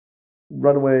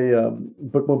runaway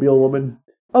bookmobile woman.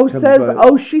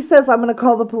 She says, I'm going to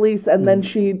call the police, and then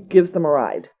she gives them a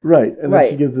ride. Right, and then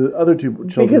she gives the other two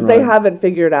children because they haven't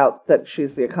figured out that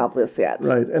she's the accomplice yet.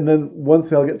 Right, and then once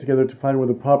they all get together to find where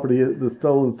the property, the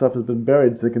stolen stuff has been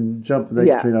buried, so they can jump the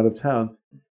next train out of town.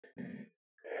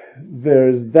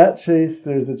 There's that chase,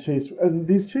 there's a chase, and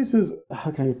these chases,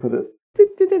 how can I put it?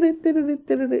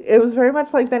 It was very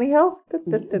much like Benny Hill.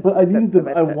 But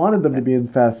I wanted them to be in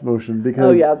fast motion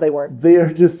because they weren't. They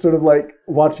are just sort of like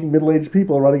watching middle-aged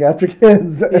people running after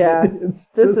kids. Yeah,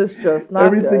 this is just not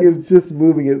everything is just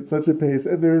moving at such a pace,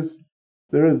 and there is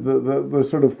the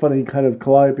sort of funny kind of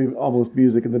calliope almost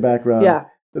music in the background. Yeah,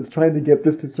 that's trying to get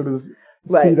this to sort of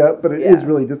speed up, but it is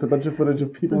really just a bunch of footage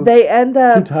of people. They end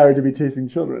up too tired to be chasing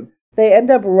children. They end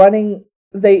up running.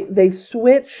 They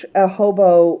switch a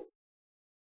hobo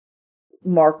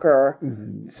marker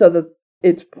so that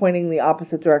it's pointing the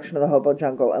opposite direction of the hobo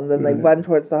jungle, and then they run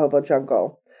towards the hobo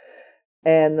jungle,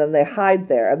 and then they hide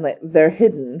there, and they're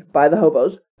hidden by the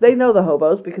hobos. They know the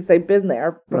hobos because they've been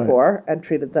there before and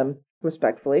treated them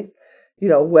respectfully.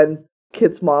 When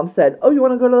Kit's mom said, "Oh, you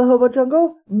want to go to the hobo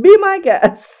jungle? Be my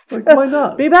guest. Why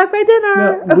not? Be back by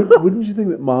dinner." Now, wouldn't you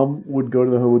think that mom would go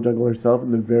to the hobo jungle herself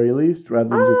in the very least, rather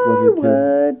than just let her kids?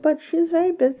 I would, but she's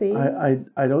very busy.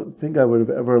 I don't think I would have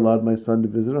ever allowed my son to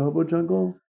visit a hobo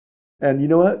jungle. And you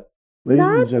know what, ladies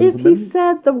and gentlemen, if he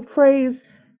said the phrase,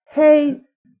 "Hey,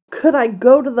 could I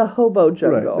go to the hobo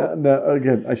jungle?" Right. Now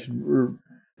again, I should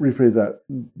rephrase that,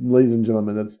 ladies and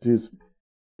gentlemen. That's just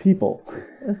people.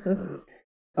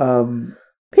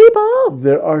 People!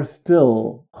 There are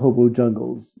still hobo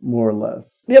jungles, more or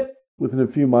less. Yep. Within a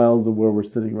few miles of where we're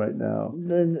sitting right now.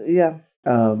 Yeah.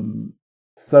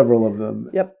 Several of them.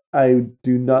 Yep. I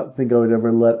do not think I would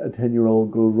ever let a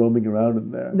 10-year-old go roaming around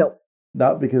in there. No.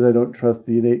 Not because I don't trust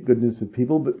the innate goodness of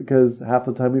people, but because half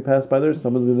the time we pass by there,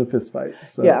 someone's in a fist fight.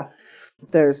 So. Yeah.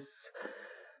 There's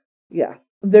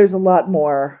a lot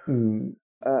more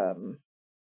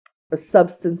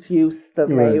substance use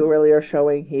than they really are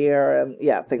showing here, and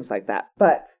things like that.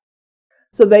 But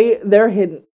so they're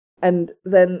hidden, and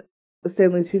then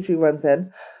Stanley Tucci runs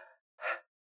in.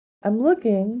 I'm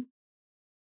looking,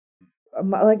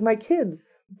 like my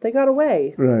kids, they got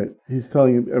away. Right, he's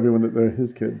telling everyone that they're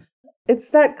his kids. It's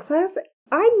that classic.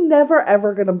 I'm never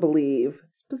ever gonna believe,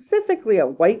 specifically a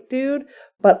white dude,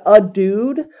 but a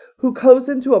dude who goes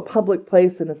into a public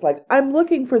place and is like, I'm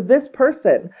looking for this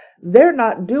person. They're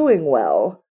not doing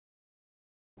well,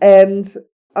 and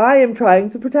I am trying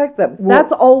to protect them. Well,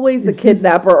 that's always a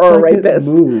kidnapper or a rapist.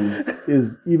 Move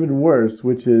is even worse,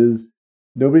 which is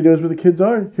nobody knows where the kids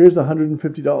are. Here's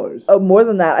 $150. Oh, more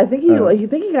than that. I think he got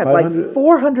like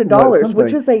 $400,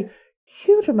 which is a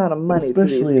huge amount of money,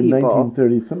 especially in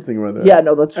 1930 something or other. Yeah,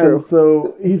 no, that's true. And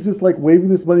so he's just like waving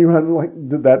this money around, and like,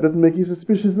 that doesn't make you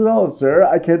suspicious at all, sir.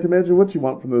 I can't imagine what you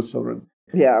want from those children.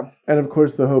 Yeah. And of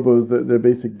course, the hobos, their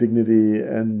basic dignity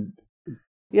and.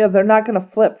 Yeah, they're not going to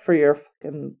flip for your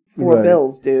fucking $4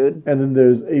 bills, dude. And then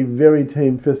there's a very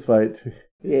tame fist fight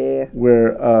Yeah.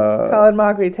 Where Colin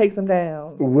Mochrie takes him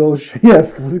down.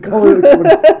 Yes, when Colin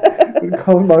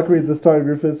Mochrie is the star of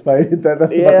your fist fight, that's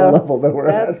about the level that we're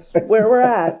at. That's where we're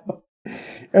at.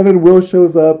 And then Will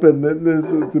shows up, and then there's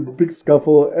the big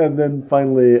scuffle, and then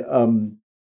finally,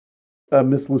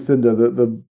 Miss Lucinda,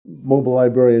 the mobile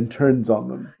librarian, turns on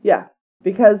them. Yeah,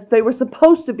 because they were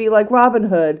supposed to be like Robin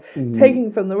Hood,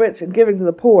 taking from the rich and giving to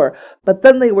the poor, but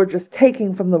then they were just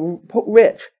taking from the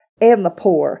rich and the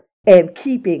poor and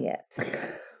keeping it.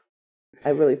 I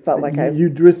really felt like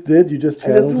You just did? You just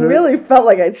channeled her? I really felt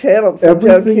like I channeled some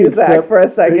Joan Cusack for a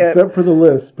second. Except for the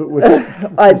lisp.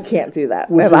 But I can't do that,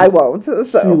 and I won't. So.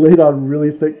 She laid on really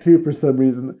thick, too, for some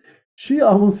reason. She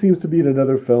almost seems to be in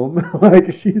another film.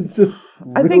 Like, she's just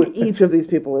I think each of these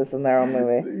people is in their own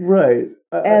movie. Right.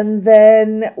 And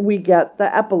then we get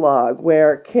the epilogue,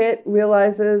 where Kit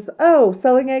realizes,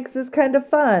 selling eggs is kind of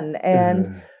fun,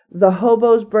 and the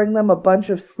hobos bring them a bunch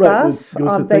of stuff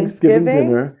on Thanksgiving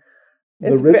dinner. I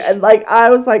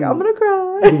was like, I'm gonna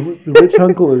cry. The rich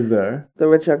uncle is there. The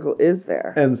rich uncle is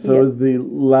there, and so is the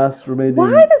last remaining.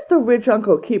 Why does the rich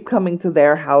uncle keep coming to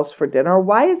their house for dinner?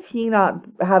 Why is he not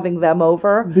having them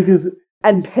over? Because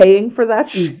paying for that.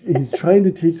 He's trying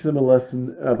to teach them a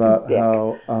lesson about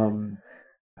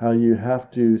how you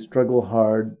have to struggle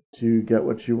hard to get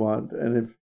what you want, and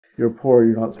if you're poor,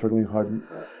 you're not struggling hard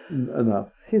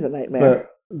enough. He's a nightmare.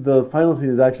 But the final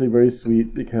scene is actually very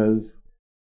sweet because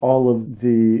all of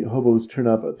the hobos turn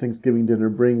up at Thanksgiving dinner,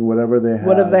 bring whatever they have.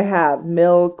 Whatever they have,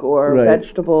 milk or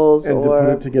vegetables, and to put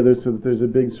it together so that there's a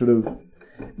big sort of.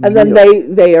 And meal.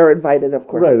 Then they are invited, of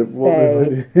course, to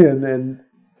stay.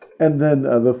 And then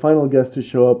the final guest to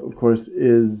show up, of course,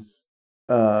 is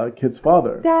Kit's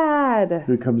father, Dad,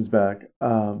 who comes back.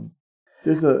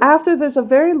 There's a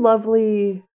very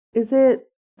lovely. Is it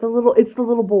the little? It's the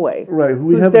little boy, right? Who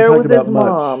we who's haven't there talked with about his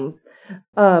mom.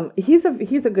 He's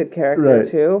a good character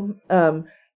too.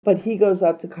 But he goes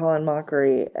up to Colin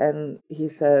Mochrie and he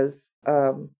says,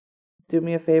 "Do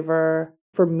me a favor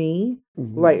for me.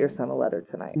 Write your son a letter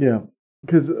tonight." Yeah,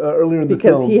 because earlier in the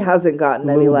film, he hasn't gotten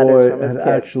any letters from his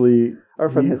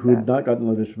kids who had not gotten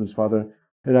letters from his father,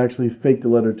 had actually faked a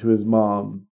letter to his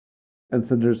mom and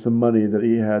sent her some money that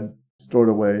he had stored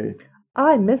away.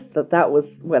 I missed that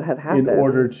was what had happened. In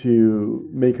order to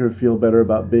make her feel better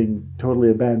about being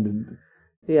totally abandoned.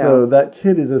 Yeah. So that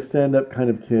kid is a stand-up kind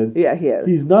of kid. Yeah, he is.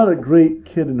 He's not a great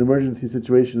kid in emergency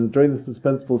situations. During the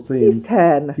suspenseful scenes, he's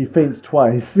 10. He faints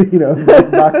twice,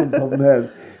 knocks himself in the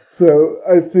head. So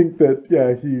I think that,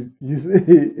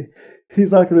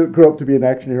 he's not going to grow up to be an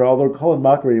action hero, although Colin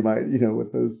Mochrie might,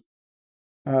 with those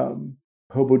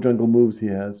hobo jungle moves he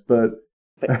has. But,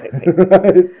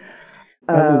 right?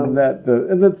 Other than that,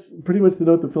 and that's pretty much the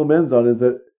note the film ends on, is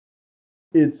that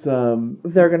it's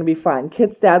they're going to be fine.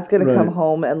 Kit's dad's going to come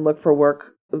home and look for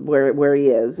work where he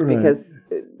is, because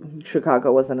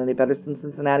Chicago wasn't any better than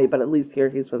Cincinnati, but at least here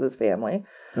he's with his family.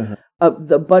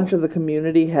 The bunch of the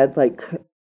community had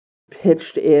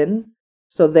pitched in,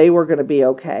 so they were going to be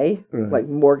okay,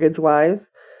 mortgage wise,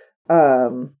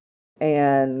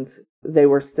 and they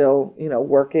were still,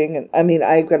 working. And I mean,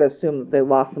 I've got to assume that they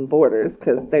lost some boarders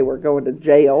because they were going to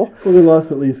jail. Well, they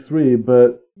lost at least 3,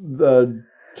 but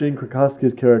Jane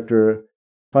Krakowski's character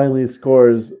finally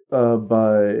scores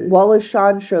by... Wallace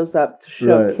Shawn shows up to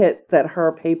show Kit that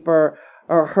her paper,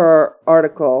 or her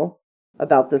article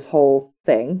about this whole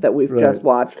thing that we've just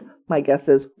watched, my guess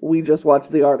is we just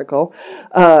watched the article,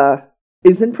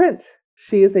 is in print.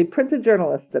 She is a printed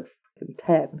journalist at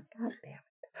 10. God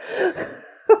damn it.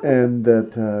 And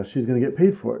that she's going to get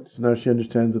paid for it. So now she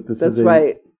understands that this is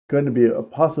going to be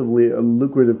possibly a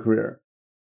lucrative career.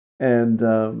 And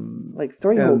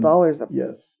 $3 whole dollars.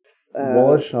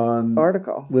 Wallace Shawn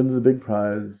article wins the big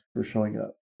prize for showing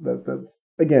up. That's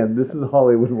again, this is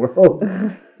Hollywood world.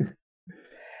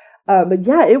 But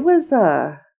yeah, it was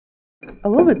a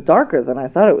little bit darker than I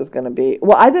thought it was going to be.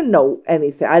 Well, I didn't know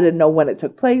anything. I didn't know when it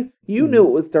took place. You knew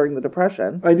it was during the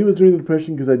Depression. I knew it was during the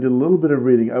Depression because I did a little bit of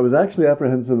reading. I was actually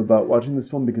apprehensive about watching this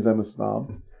film because I'm a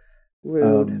snob.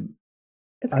 Rude.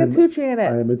 It's got Tucci in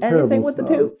it. I am a terrible Anything with snob.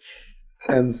 the Tooch.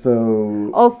 And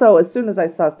so... Also, as soon as I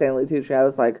saw Stanley Tucci, I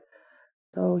was like,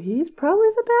 so he's probably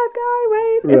the bad guy,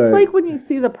 right? It's like when you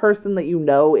see the person that you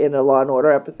know in a Law &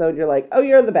 Order episode, you're like, oh,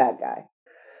 you're the bad guy.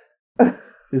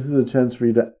 This is a chance for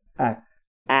you to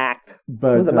act.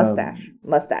 But, with a mustache.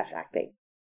 Mustache acting.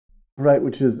 Right,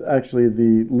 which is actually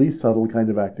the least subtle kind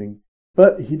of acting.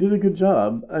 But he did a good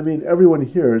job. I mean, everyone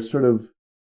here is sort of...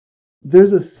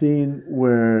 There's a scene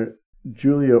where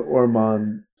Julia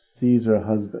Ormond sees her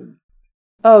husband.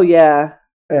 Oh, yeah.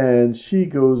 And she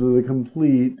goes with a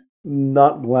complete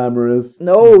not glamorous.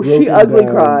 No, she ugly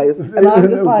cries. And I'm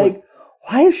just like,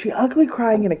 why is she ugly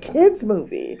crying in a kid's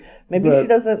movie? Maybe she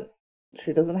doesn't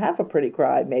have a pretty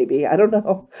cry, maybe. I don't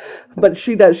know. But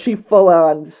she does. She full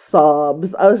on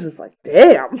sobs. I was just like,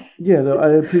 damn. Yeah, no,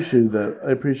 I appreciated that.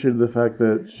 I appreciated the fact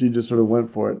that she just sort of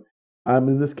went for it. I'm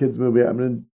in this kid's movie. I'm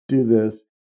going to do this.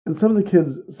 And some of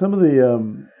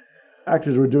the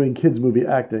actors were doing kids' movie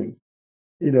acting.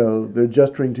 You know, they're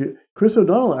gesturing to Chris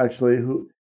O'Donnell, actually, who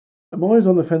I'm always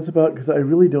on the fence about because I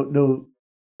really don't know.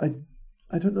 I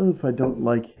don't know if I don't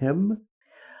like him.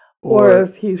 Or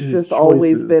if he's just choices.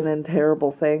 Always been in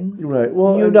terrible things. Right.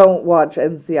 Well, you don't watch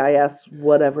NCIS,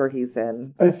 whatever he's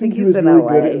in. I think he was really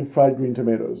good in Fried Green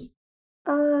Tomatoes.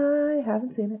 I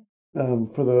haven't seen it.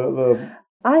 For the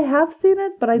I have seen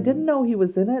it, but I didn't know he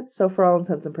was in it. So for all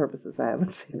intents and purposes, I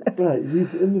haven't seen it. Right.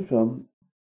 He's in the film.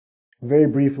 Very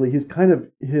briefly, he's kind of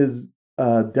his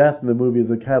death in the movie is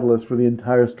the catalyst for the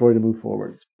entire story to move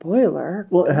forward. Spoiler.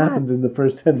 Well, it happens in the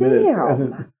first 10 minutes,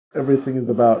 and everything is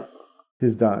about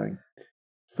his dying.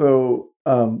 So,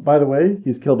 by the way,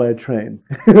 he's killed by a train.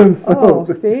 See,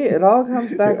 it all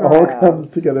comes back around. It all comes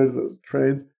together to those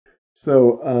trains.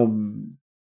 So,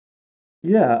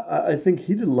 yeah, I think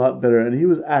he did a lot better, and he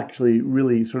was actually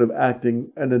really sort of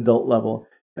acting at an adult level.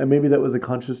 And maybe that was a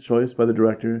conscious choice by the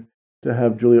director to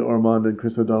have Julia Ormond and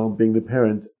Chris O'Donnell being the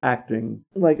parents acting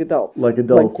like adults, like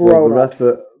grown-ups. The rest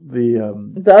of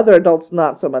the other adults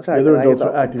not so much. The other adults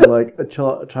are acting like a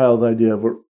child's idea of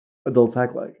what adults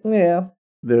act like. Yeah,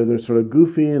 they're sort of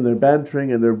goofy and they're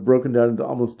bantering and they're broken down into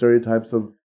almost stereotypes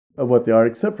of what they are,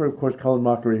 except for of course Colin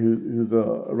Mockery, who's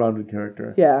a rounded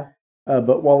character. Yeah,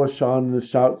 but Wallace Shawn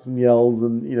shouts and yells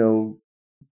and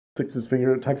tucks his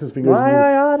fingers in his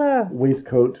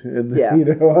waistcoat and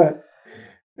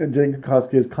And Jane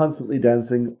Krakowski is constantly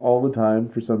dancing all the time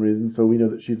for some reason, so we know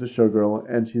that she's a showgirl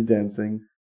and she's dancing,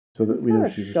 so that we know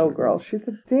she's a showgirl. She's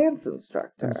a dance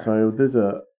instructor. I'm sorry, there's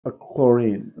a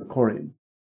chlorine. A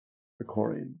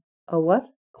what?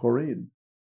 Chlorine.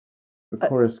 The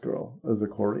chorus girl is a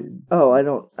chlorine. Oh,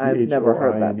 I've never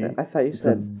heard that. I thought you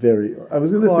said I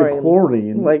was going to say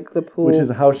chlorine, like the pool, which is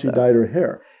how she dyed her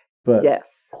hair. But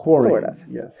yes, chlorine, sort of.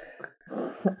 Yes.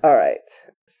 All right,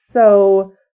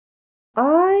 so.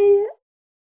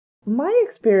 My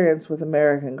experience with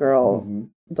American Girl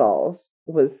dolls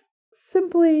was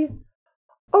simply,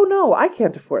 oh no, I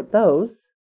can't afford those.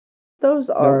 Those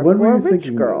are for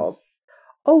rich girls. This?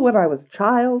 Oh, when I was a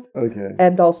child. Okay.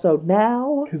 And also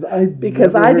now.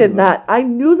 Because I did not. I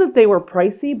knew that they were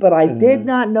pricey, but I did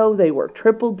not know they were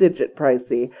triple-digit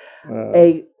pricey.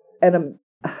 An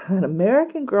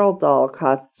American Girl doll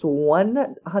costs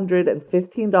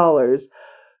 $115.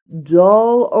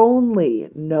 Doll only,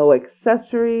 no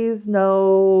accessories,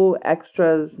 no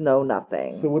extras, no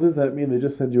nothing. So what does that mean? They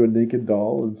just send you a naked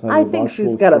doll inside I think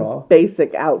she's got a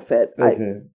basic outfit.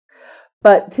 Okay.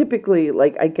 But typically,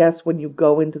 like, I guess when you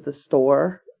go into the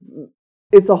store,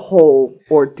 it's a whole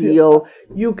ordeal.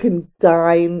 You can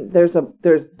dine. There's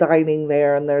dining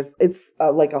there, and it's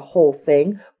like a whole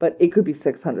thing. But it could be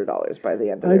 $600 by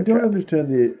the end of the trip. I don't understand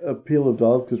the appeal of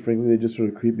dolls because, frankly, they just sort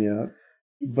of creep me out.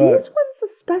 But these ones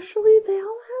especially, they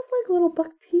all have like little buck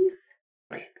teeth.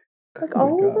 Like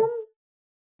all of them.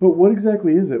 But what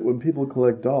exactly is it when people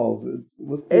collect dolls?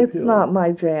 What's the appeal? Not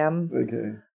my jam.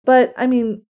 Okay. But I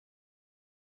mean,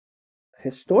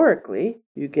 historically,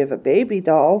 you give a baby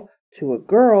doll to a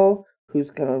girl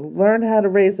who's going to learn how to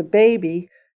raise a baby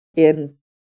in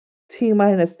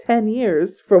T-minus 10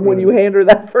 years from when you hand her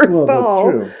that first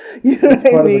doll. That's true. You know it's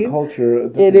what part I mean? Of the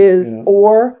culture. It is,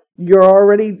 or they're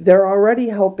already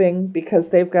helping because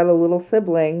they've got a little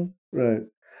sibling. Right.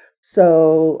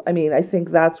 So, I mean, I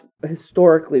think that's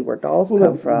historically where dolls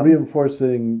come from.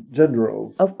 Reinforcing gender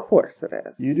roles. Of course it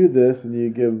is. You do this and you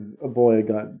give a boy a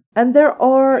gun. And there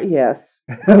are, yes,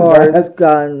 cars,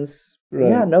 guns. Right.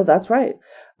 Yeah, no, that's right.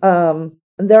 And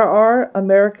there are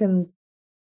American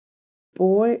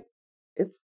boy.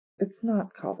 It's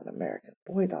not called an American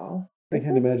boy doll. I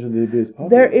can't imagine they'd be as popular.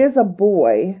 There is a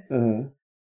boy. Uh-huh.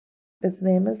 His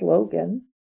name is Logan.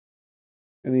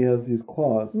 And he has these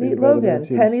claws. Meet Logan,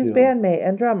 Penny's bandmate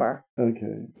and drummer.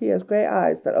 Okay. He has gray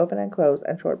eyes that open and close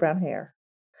and short brown hair.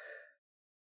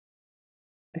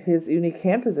 His unique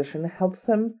hand position helps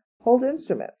him hold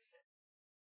instruments,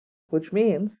 which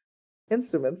means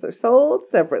instruments are sold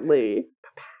separately.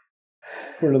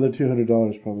 For another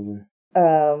 $200 probably.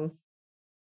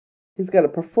 He's got a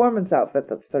performance outfit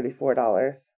that's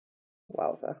 $34.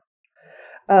 Wowza.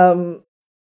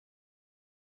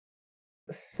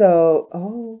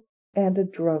 And a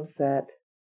drum set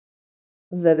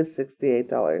that is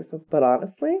 $68. But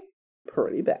honestly,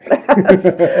 pretty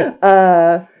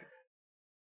badass.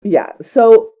 Yeah,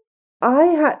 so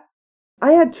I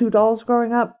had two dolls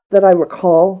growing up that I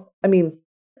recall. I mean,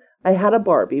 I had a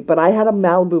Barbie, but I had a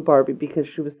Malibu Barbie because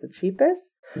she was the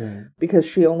cheapest, because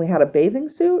she only had a bathing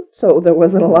suit, so there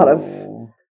wasn't a lot of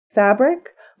fabric.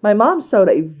 My mom sewed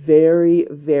a very,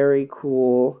 very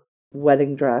cool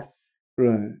wedding dress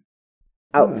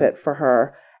outfit for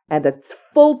her, and a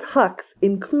full tux,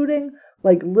 including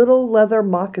like little leather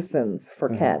moccasins for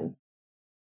Ken.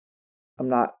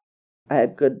 I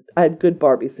had good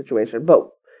Barbie situation, but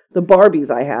the Barbies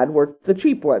I had were the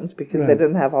cheap ones because they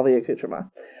didn't have all the accoutrement.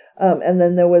 And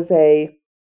then there was a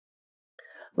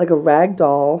rag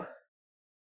doll,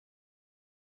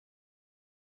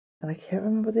 and I can't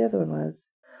remember what the other one was.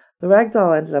 The rag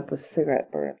doll ended up with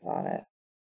cigarette burns on it.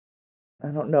 I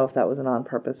don't know if that was an on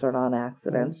purpose or an on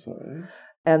accident. I'm sorry.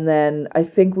 And then I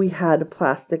think we had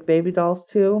plastic baby dolls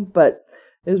too, but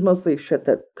it was mostly shit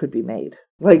that could be made.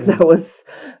 Like that was,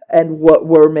 and what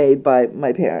were made by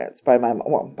my parents, by my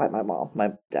mom. My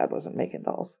dad wasn't making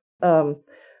dolls.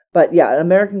 But yeah, an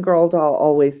American Girl doll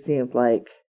always seemed like,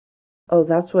 oh,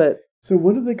 that's what. So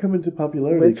when did they come into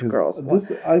popularity? Rich girls.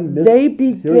 I missed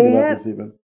hearing about this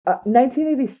even.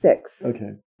 1986.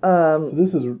 Okay. So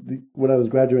this is when I was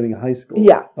graduating high school.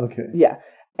 Yeah. Okay. Yeah.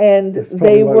 And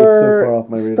they were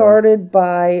started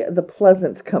by the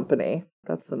Pleasant Company.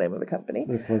 That's the name of the company.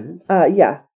 They're Pleasant?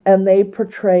 Yeah. And they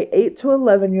portray 8 to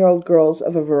 11-year-old girls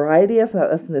of a variety of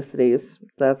ethnicities.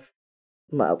 That's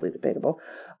mildly debatable.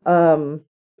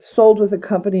 Sold with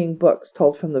accompanying books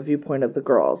told from the viewpoint of the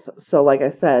girls. So, like I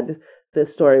said,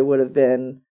 this story would have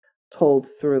been told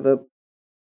through the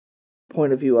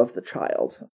point of view of the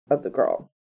child, of the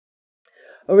girl.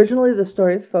 Originally, the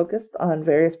stories focused on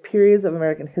various periods of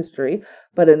American history,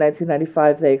 but in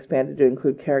 1995 they expanded to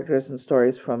include characters and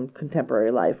stories from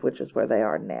contemporary life, which is where they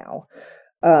are now.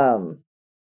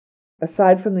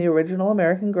 Aside from the original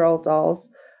American Girl dolls,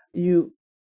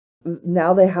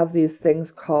 now they have these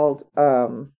things called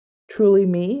Truly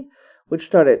Me, which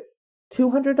start at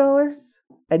 $200,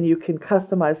 and you can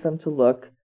customize them to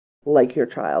look like your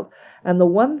child. And the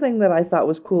one thing that I thought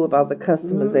was cool about the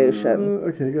customization,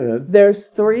 okay, go ahead. There's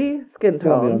 3 skin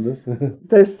tones.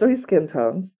 There's 3 skin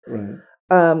tones.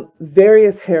 Right.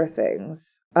 Various hair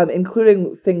things,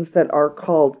 including things that are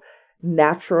called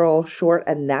natural short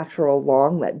and natural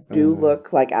long that do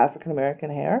look like African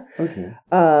American hair. Okay.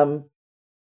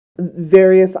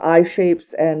 Various eye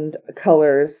shapes and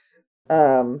colors,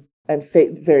 and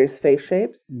various face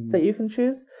shapes that you can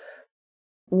choose.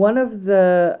 One of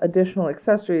the additional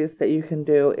accessories that you can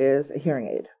do is a hearing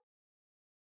aid,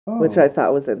 which I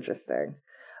thought was interesting.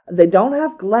 They don't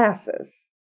have glasses,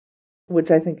 which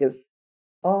I think is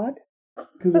odd.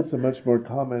 Because it's a much more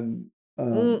common...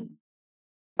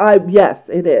 Yes,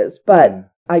 it is,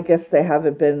 but I guess they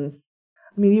haven't been...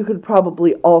 I mean, you could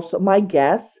probably also... My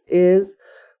guess is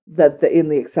that in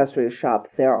the accessories shop,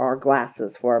 there are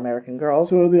glasses for American Girls.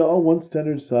 So are they all one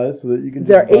standard size so that you can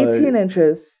They're 18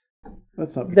 inches.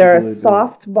 That's not They're a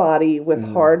soft body with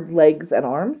hard legs and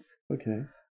arms. Okay.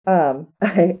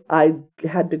 I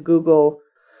had to Google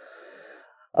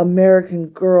American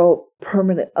Girl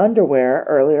permanent underwear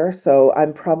earlier, so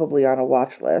I'm probably on a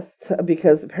watch list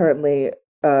because apparently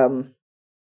in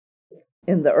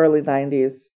the early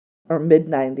 90s or mid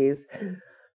 90s,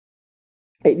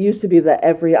 it used to be that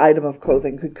every item of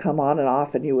clothing could come on and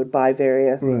off and you would buy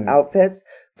various outfits.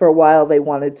 For a while, they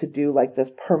wanted to do like this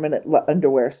permanent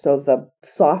underwear, so the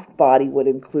soft body would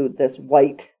include this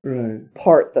white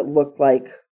part that looked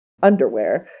like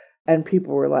underwear. And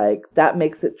people were like, that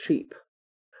makes it cheap.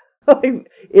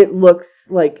 It looks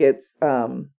like it's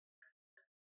not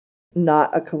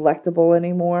a collectible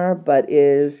anymore, but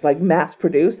is like mass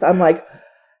produced. I'm like,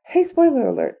 hey, spoiler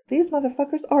alert, these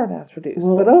motherfuckers are mass produced,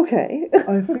 but okay.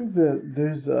 I think that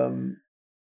there's,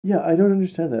 I don't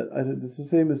understand that. It's the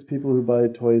same as people who buy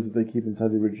toys that they keep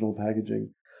inside the original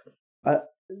packaging.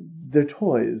 They're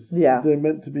toys. Yeah. They're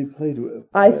meant to be played with.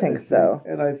 I think so.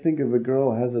 And I think if a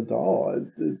girl has a doll,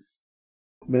 it's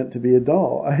meant to be a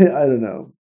doll. I don't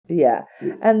know. Yeah.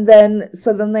 And then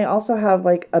they also have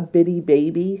like a Bitty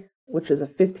Baby, which is a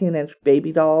 15-inch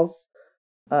baby dolls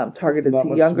targeted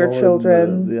to younger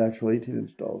children. The actual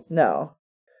 18-inch dolls. No.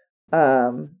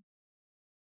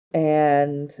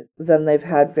 And then they've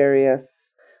had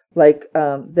various, like,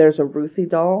 there's a Ruthie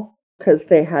doll, because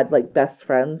they had, like, best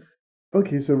friends.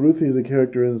 Okay, so Ruthie is a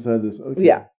character inside this. Okay.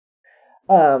 Yeah.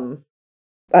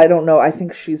 I don't know. I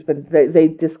think they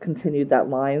discontinued that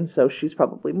line, so she's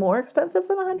probably more expensive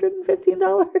than $115.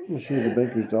 Well, she's a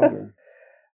banker's daughter.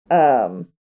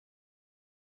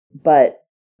 But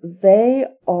they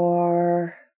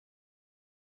are...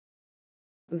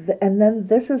 and then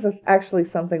this is actually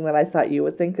something that I thought you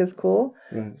would think is cool.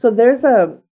 Right. So there's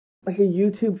a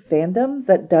YouTube fandom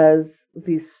that does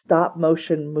these stop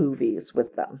motion movies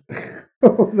with them.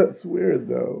 Oh, that's weird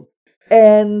though.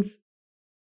 And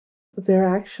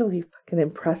they're actually fucking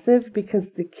impressive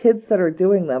because the kids that are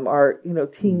doing them are,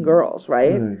 teen girls,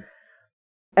 right?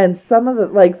 And some of the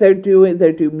they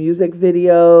do music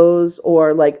videos,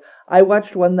 or I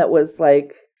watched one that was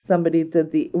somebody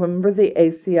did remember the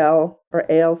ACL or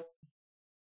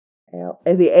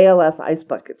the ALS ice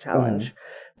bucket challenge.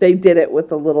 They did it with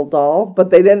the little doll, but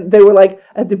they were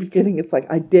at the beginning, it's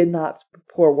I did not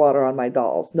pour water on my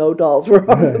dolls. No dolls were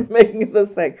on making this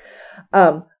thing.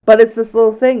 But it's this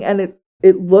little thing, and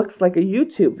it looks like a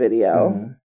YouTube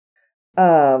video.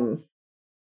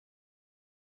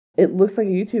 It looks like a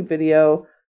YouTube video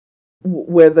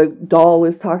where the doll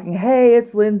is talking, "Hey,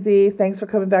 it's Lindsay. Thanks for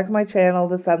coming back to my channel."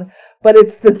 This, that, but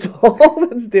it's the doll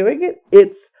that's doing it.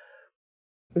 It's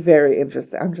very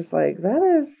interesting. I'm just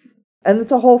that is, and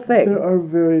it's a whole thing. There are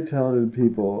very talented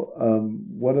people.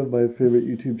 One of my favorite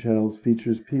YouTube channels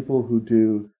features people who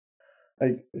do,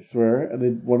 I swear,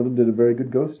 and one of them did a very good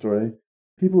ghost story.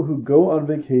 People who go on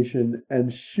vacation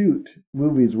and shoot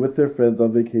movies with their friends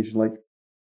on vacation,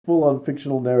 full-on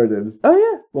fictional narratives. Oh,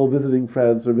 yeah. While visiting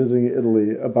France or visiting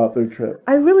Italy about their trip.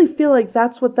 I really feel like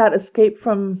that's what that Escape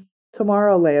from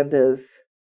Tomorrowland is.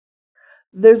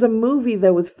 There's a movie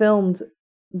that was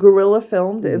guerrilla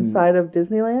filmed inside of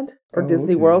Disneyland or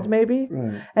Disney World, maybe.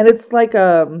 Right. And it's like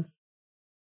a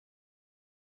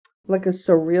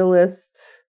surrealist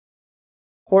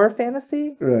horror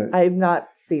fantasy. Right. I've not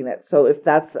seen it, so if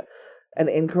that's an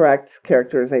incorrect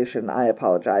characterization, I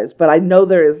apologize. But I know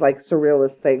there is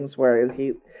surrealist things where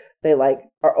they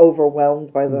are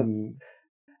overwhelmed by the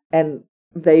and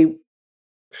they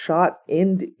shot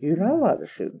in. You're not allowed to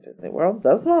shoot in Disney World.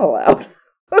 That's not allowed.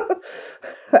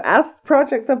 Ask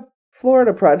the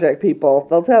Florida Project people.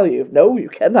 They'll tell you, no, you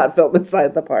cannot film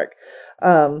inside the park.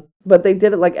 But they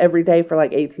did it every day for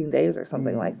 18 days or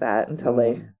something like that until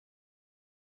they.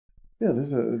 Yeah,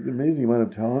 there's an amazing amount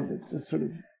of talent that's just sort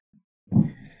of.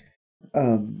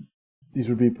 These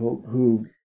were people who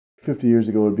 50 years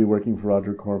ago would be working for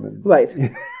Roger Corman. Right.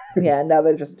 Yeah, now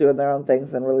they're just doing their own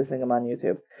things and releasing them on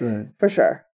YouTube. Right. For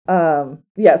sure.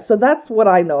 Yeah, so that's what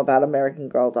I know about American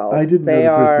Girl dolls. I didn't know the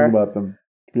first thing about them,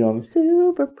 to be honest.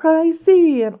 Super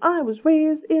pricey, and I was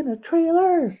raised in a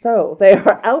trailer. So they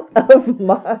are out of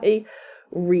my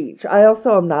reach. I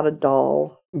also am not a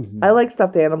doll. Mm-hmm. I like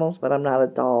stuffed animals, but I'm not a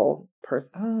doll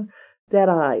person. Dead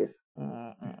eyes.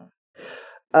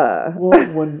 Well,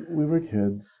 when we were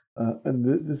kids,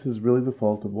 and this is really the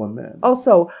fault of one man.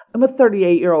 Also, I'm a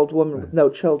 38-year-old woman with no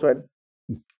children.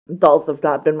 Dolls have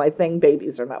not been my thing.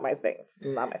 Babies are not my thing. It's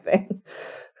not my thing.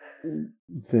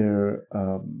 They're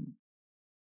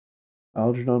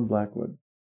Algernon Blackwood,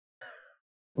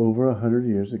 over 100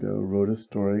 years ago, wrote a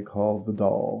story called The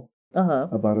Doll,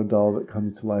 about a doll that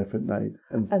comes to life at night.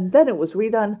 And then it was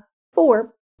redone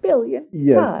 4 billion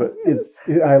times.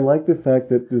 But I like the fact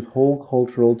that this whole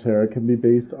cultural terror can be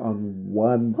based on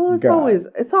one guy.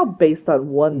 It's all based on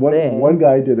one thing. One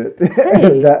guy did it.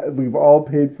 Hey. That we've all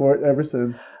paid for it ever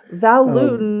since. Val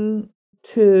Lewton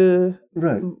to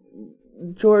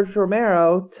George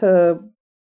Romero to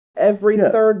every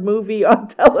third movie on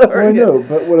television. Well, I know,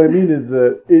 but what I mean is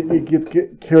that it gets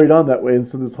carried on that way, and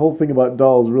so this whole thing about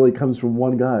dolls really comes from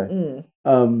one guy.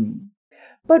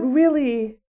 But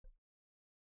really,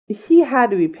 he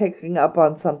had to be picking up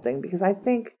on something, because I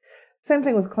think, same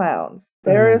thing with clowns.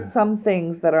 There are some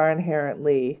things that are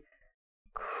inherently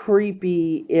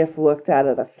creepy if looked at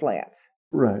a slant.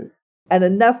 Right. And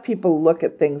enough people look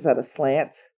at things at a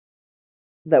slant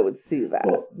that would see that.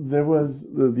 Well, there was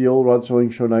the old Rod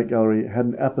Serling Show Night Gallery had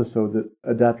an episode that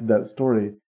adapted that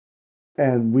story,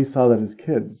 and we saw that as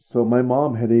kids. So my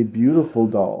mom had a beautiful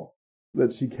doll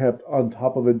that she kept on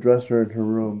top of a dresser in her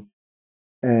room,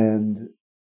 and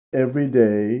every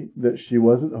day that she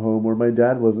wasn't home or my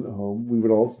dad wasn't home, we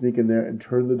would all sneak in there and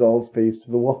turn the doll's face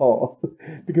to the wall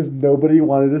because nobody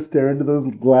wanted to stare into those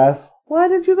glass. Why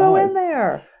did you go in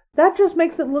there? That just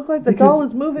makes it look like the doll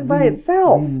is moving by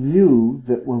itself. We knew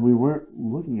that when we weren't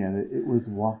looking at it, it was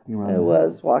walking around. It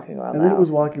was walking around. And then it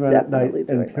was walking around at night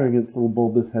and carrying its little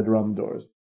bulbous head around the doors.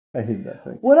 I hated that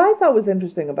thing. What I thought was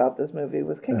interesting about this movie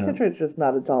was Kitteridge is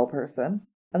not a doll person,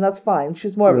 and that's fine.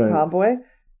 She's more of a tomboy.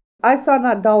 I saw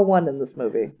not doll one in this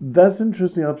movie. That's an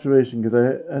interesting observation, because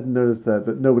I hadn't noticed that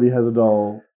nobody has a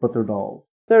doll, but they're dolls.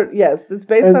 Yes, it's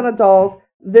based on a doll.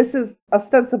 This is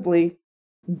ostensibly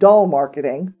doll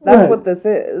marketing. That's what this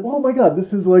is. Oh my god,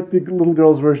 this is like the little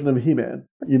girl's version of He-Man.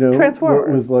 You know, Transformers.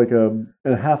 It was like a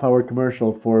half-hour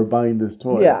commercial for buying this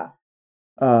toy. Yeah.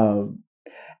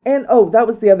 And that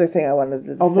was the other thing I wanted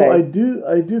to say. Although I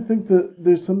do think that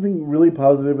there's something really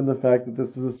positive in the fact that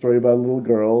this is a story about a little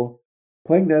girl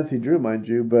playing Nancy Drew, mind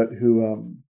you, but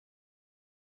who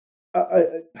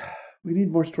we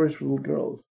need more stories for little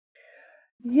girls.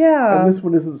 Yeah. And this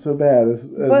one isn't so bad as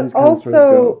but these kind of stories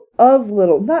go. Of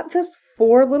little, not just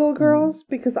for little girls,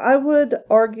 because I would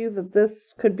argue that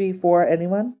this could be for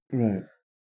anyone. Right.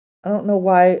 I don't know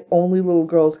why only little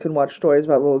girls can watch stories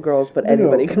about little girls, but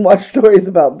anybody can watch stories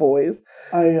about boys.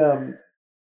 Sorry,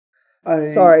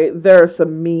 there are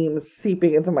some memes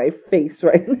seeping into my face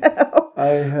right now.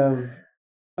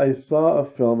 I saw a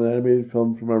film, an animated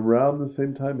film from around the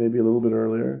same time, maybe a little bit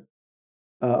earlier.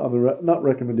 On the not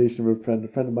recommendation of a friend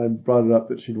of mine brought it up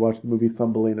that she'd watched the movie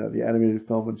Thumbelina, the animated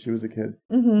film, when she was a kid.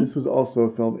 Mm-hmm. This was also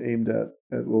a film aimed at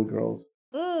little girls.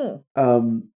 Mm.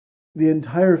 The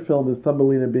entire film is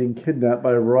Thumbelina being kidnapped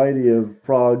by a variety of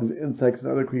frogs, insects,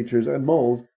 and other creatures, and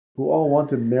moles, who all want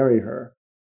to marry her.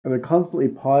 And they're constantly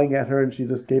pawing at her, and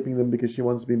she's escaping them because she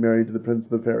wants to be married to the Prince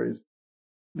of the Fairies.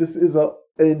 This is an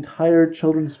entire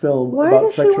children's film about sexual harassment. Why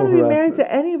does she want to be married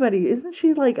to anybody? Isn't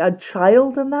she like a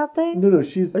child in that thing? No,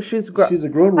 she's a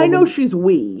grown woman. I know she's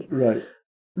wee. Right.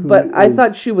 But I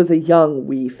thought she was a young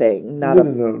wee thing, not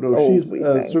No. She's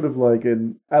sort of like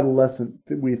an adolescent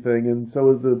wee thing, and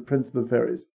so is the Prince of the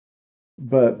Fairies.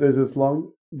 But there's this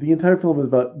the entire film is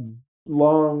about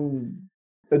long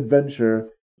adventure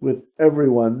with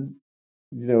everyone,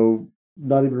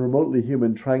 not even remotely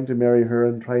human, trying to marry her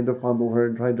and trying to fondle her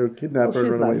and trying to kidnap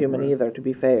her. She's not human either, to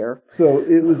be fair. So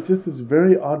it was just this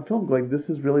very odd film going, this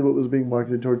is really what was being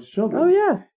marketed towards children. Oh,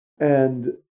 yeah.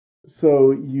 And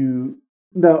so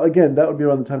now, again, that would be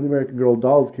around the time the American Girl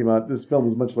dolls came out. This film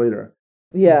was much later.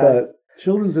 Yeah. But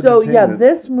children's entertainment... So, yeah,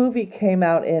 this movie came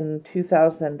out in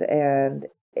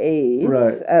 2008,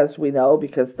 right, as we know,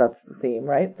 because that's the theme,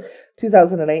 right?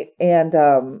 2008. And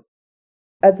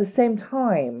at the same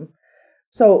time,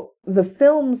 so the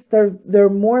films, they're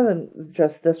more than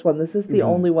just this one. This is the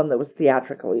only one that was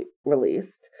theatrically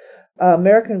released.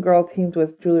 American Girl teamed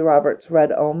with Julie Roberts'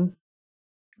 Red Om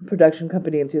production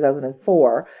company in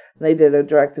 2004. And they did a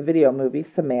direct-to-video movie,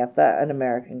 Samantha, An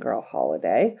American Girl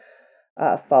Holiday,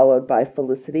 followed by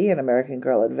Felicity, An American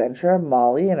Girl Adventure,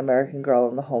 Molly, An American Girl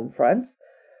on the Home Front,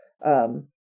 and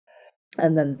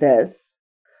then this.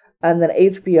 And then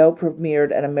HBO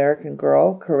premiered An American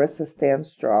Girl, Carissa Stands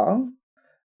Strong,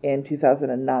 in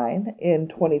 2009. In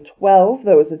 2012,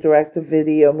 there was a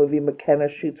direct-to-video movie, McKenna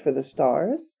Shoots for the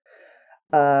Stars.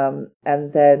 And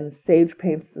then Sage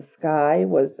Paints the Sky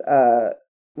was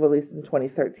released in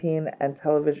 2013, and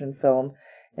television film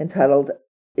entitled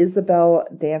Isabel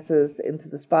Dances into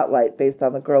the Spotlight, based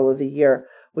on the Girl of the Year,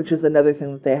 which is another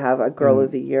thing that they have, a Girl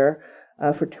of the Year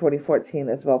for 2014,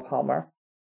 Isabel Palmer.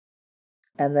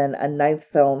 And then a ninth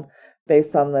film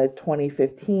based on the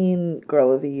 2015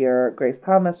 Girl of the Year, Grace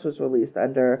Thomas, was released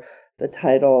under the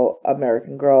title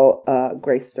American Girl,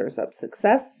 Grace Stirs Up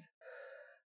Success.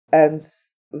 And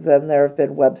then there have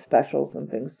been web specials and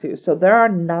things too. So there are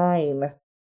 9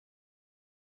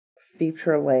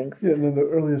 feature-length. Yeah, and then the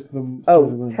earliest of them.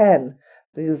 10.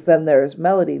 Because then there's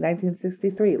Melody,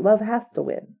 1963. Love Has to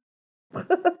Win.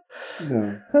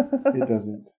 No, it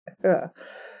doesn't.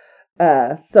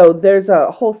 So there's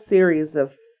a whole series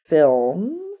of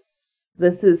films.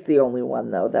 This is the only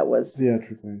one, though, that was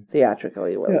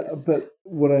theatrically released. Yeah, but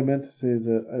what I meant to say is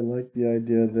that I like the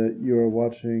idea that you are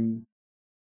watching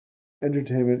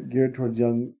entertainment geared towards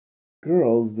young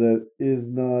girls that is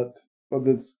not, or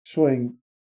that's showing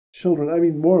children, I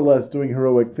mean, more or less doing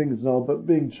heroic things and all, but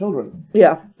being children.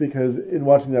 Yeah. Because in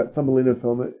watching that Thumbelina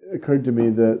film, it occurred to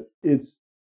me that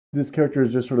this character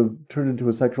is just sort of turned into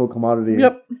a sexual commodity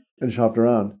and shopped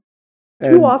around.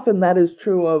 Too often that is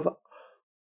true of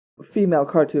female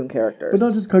cartoon characters. But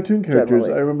not just cartoon characters.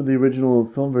 Generally. I remember the original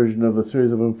film version of A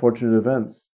Series of Unfortunate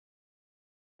Events.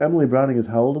 Emily Browning is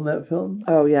how old in that film?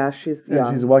 Oh, yeah, she's young.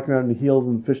 And she's walking around in heels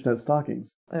and fishnet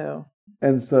stockings. Oh.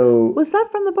 And so... Was that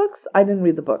from the books? I didn't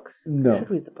read the books. No. I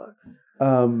should read the books.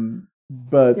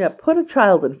 But... Yeah, put a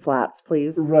child in flats,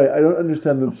 please. Right, I don't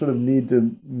understand the sort of need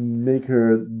to make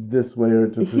her this way or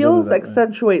to... Heels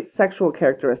accentuate sexual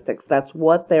characteristics. That's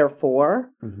what they're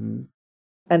for. Mm-hmm.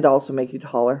 And also make you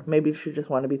taller. Maybe she just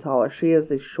wanted to be taller. She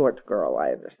is a short girl,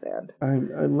 I understand.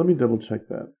 Let me double check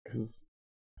that, because...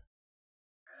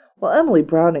 Well, Emily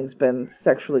Browning's been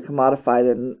sexually commodified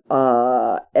in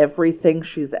everything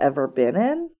she's ever been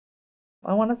in,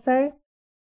 I want to say.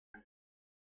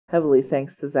 Heavily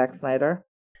thanks to Zack Snyder.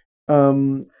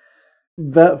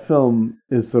 That film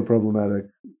is so problematic.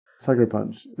 Sucker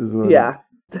Punch is what. Yeah.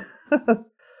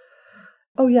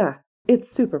 Oh yeah,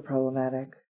 it's super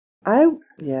problematic.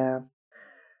 Yeah.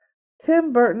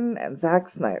 Tim Burton and Zack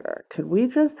Snyder. Could we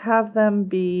just have them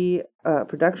be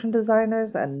production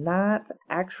designers and not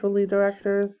actually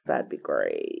directors? That'd be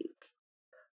great.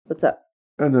 What's up?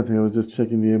 Nothing. I was just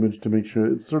checking the image to make sure.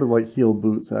 It's sort of like heel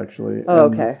boots, actually. Oh,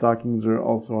 and okay. The stockings are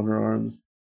also on her arms.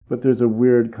 But there's a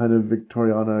weird kind of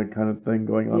Victoriana kind of thing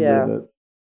going on there that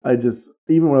I just,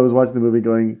 even when I was watching the movie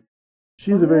going,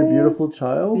 she's a very beautiful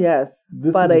child. Yes.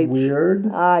 This is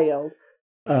weird. Child.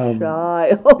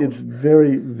 It's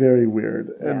very, very weird.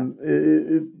 Yeah.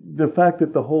 And the fact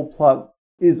that the whole plot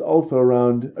is also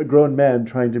around a grown man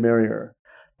trying to marry her.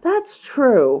 That's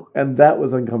true. And that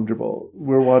was uncomfortable.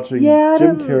 We're watching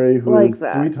Jim Carrey, who is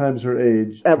 3 times her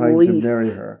age, trying to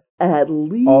marry her. At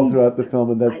least. All throughout the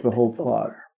film, and that's the whole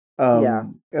plot.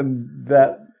 And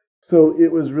that, so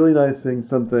it was really nice seeing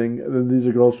something, and these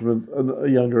are girls from a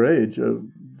younger age, a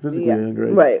physically younger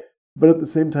age. Right. But at the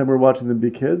same time, we're watching them be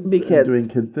kids. And doing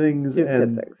kid things.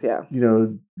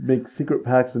 Make secret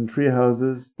pacts in tree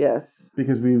houses. Yes.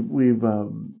 Because we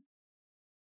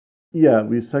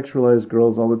sexualize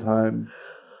girls all the time.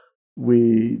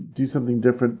 We do something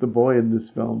different. The boy in this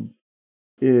film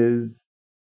is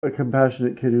a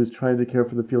compassionate kid who's trying to care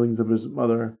for the feelings of his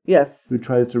mother. Yes. Who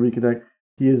tries to reconnect.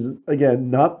 He is, again,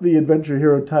 not the adventure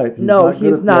hero type. He's not.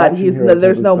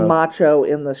 There's no macho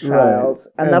in the child.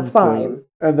 Right. And that's fine.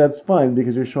 And that's fine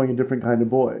because you're showing a different kind of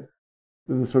boy.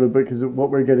 And because what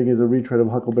we're getting is a retread of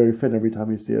Huckleberry Finn every time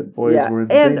you see it. Boys were in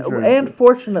danger. And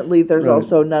fortunately, there's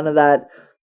also none of that.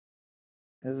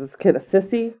 Is this kid a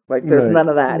sissy? Like, there's none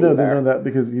of that either. No, there's none of that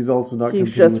because he's also not competing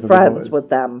with He's just friends with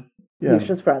them. Yeah. He's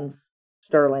just friends.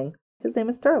 Sterling. His name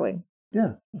is Sterling.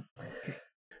 Yeah.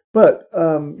 But,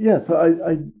 so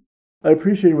I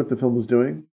appreciated what the film was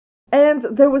doing. And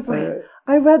there was, I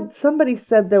read, somebody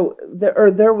said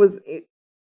there was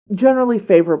generally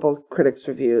favorable critics'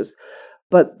 reviews,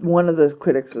 but one of the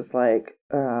critics was like,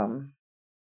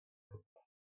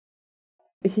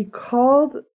 he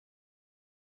called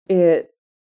it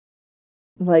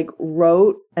like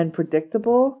rote and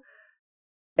predictable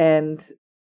and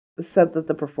said that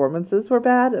the performances were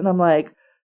bad. And I'm like,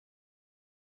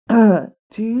 do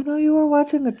you know you are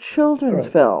watching a children's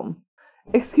film?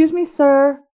 Excuse me,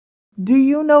 sir. Do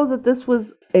you know that this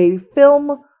was a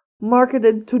film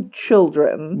marketed to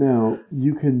children? Now,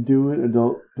 you can do an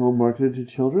adult film marketed to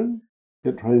children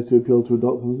that tries to appeal to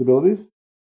adult sensibilities.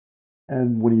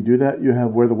 And when you do that, you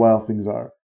have Where the Wild Things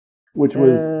Are, which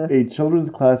was a children's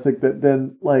classic that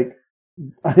then, like,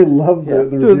 I love the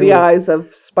through the eyes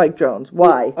of Spike Jonze.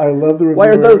 Why? I love the reviewer. Why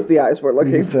are those the eyes we're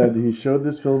looking He said he showed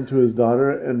this film to his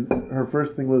daughter, and her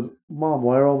first thing was, "Mom,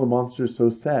 why are all the monsters so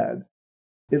sad?"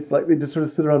 It's like they just sort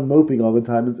of sit around moping all the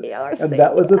time. And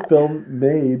that was a film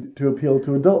made to appeal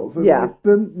to adults. And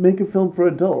then make a film for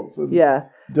adults. And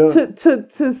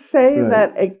to say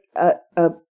that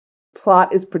a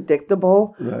plot is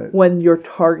predictable when you're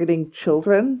targeting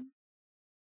children,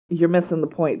 you're missing the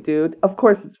point, dude. Of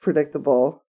course it's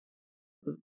predictable.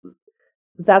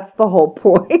 That's the whole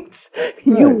point.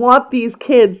 You want these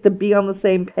kids to be on the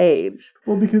same page.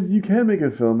 Well, because you can make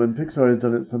a film, and Pixar has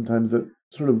done it sometimes, that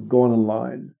sort of go on a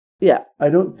line. Yeah. I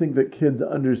don't think that kids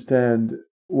understand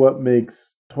what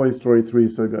makes Toy Story 3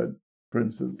 so good, for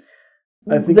instance.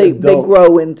 I think they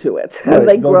grow into it.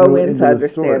 They grow into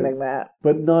understanding that.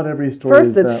 But not every story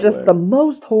is that way. First, it's just the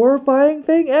most horrifying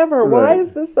thing ever. Why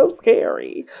is this so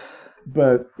scary?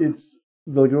 But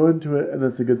they'll grow into it, and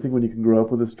that's a good thing when you can grow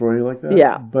up with a story like that.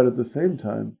 Yeah. But at the same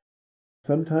time,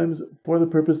 sometimes for the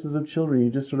purposes of children, you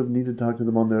just sort of need to talk to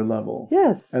them on their level.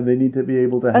 Yes. And they need to be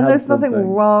able to have something. And there's nothing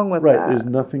wrong with that. Right, there's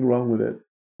nothing wrong with it.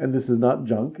 And this is not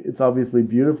junk. It's obviously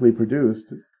beautifully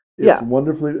produced. It's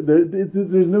wonderfully...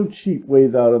 There's no cheap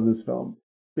ways out on this film.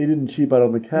 They didn't cheap out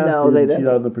on the cast. No, they didn't cheat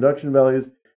out on the production values.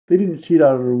 They didn't cheat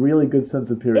out on a really good sense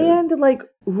of period. And, like,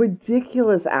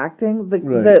 ridiculous acting.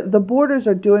 The boarders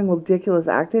are doing ridiculous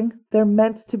acting. They're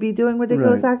meant to be doing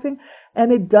ridiculous acting.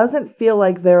 And it doesn't feel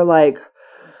like they're like...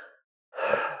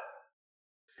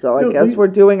 So I guess we're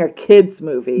doing a kids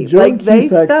movie. Joan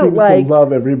Cusack seems to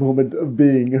love every moment of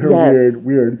being her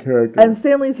weird character. And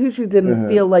Stanley Tucci didn't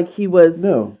feel like he was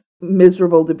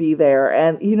miserable to be there.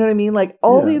 And you know what I mean? Like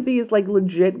all of these like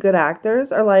legit good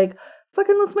actors are like,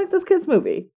 fucking let's make this kids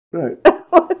movie. Right.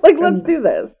 Like let's do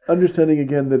this. Understanding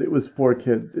again that it was for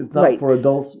kids. It's not for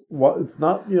adults. It's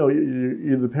not,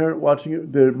 you're the parent watching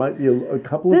it. There might be a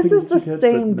couple of things. This is the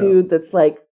same dude that's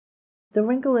like, The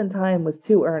Wrinkle in Time was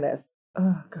too earnest.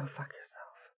 Oh, go fuck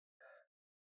yourself.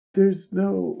 There's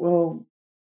no,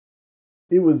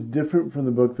 it was different from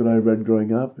the book that I read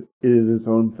growing up. It is its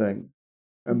own thing.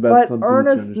 And that's but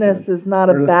earnestness is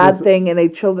not a bad thing in a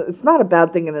children. It's not a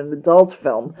bad thing in an adult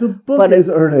film. The book is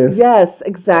earnest. Yes,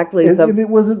 exactly. And it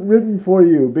wasn't written for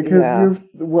you because you're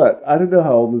what? I don't know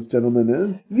how old this gentleman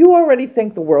is. You already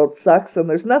think the world sucks, and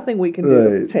there's nothing we can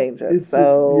do to change it. It's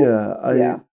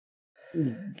that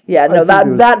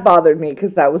bothered me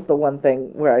because that was the one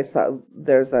thing where I saw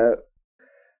there's a,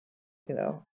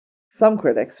 some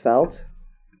critics felt.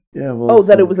 Yeah, well,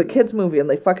 that it was a kids' movie and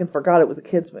they fucking forgot it was a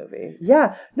kids' movie.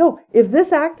 Yeah, no. If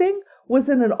this acting was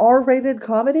in an R-rated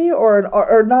comedy or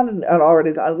not an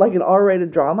R-rated, like an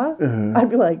R-rated drama, I'd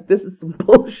be like, this is some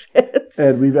bullshit.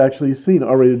 And we've actually seen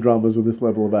R-rated dramas with this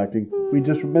level of acting. We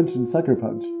just mentioned Sucker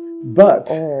Punch, but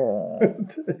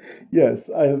yes,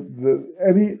 was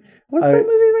that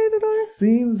movie rated R?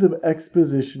 Scenes of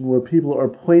exposition where people are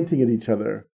pointing at each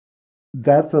other.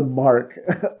 That's a mark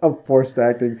of forced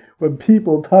acting. When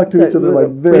people talk to each other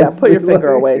like this. Yeah, put your finger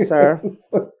away, sir.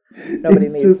 Nobody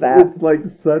needs that. It's like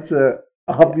such a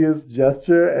obvious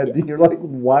gesture, and you're like,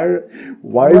 why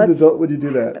as an adult would you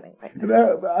do that? And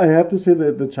I have to say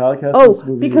that the child cast in this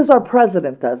movie... because our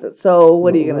president does it, so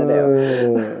what are you going to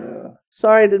do?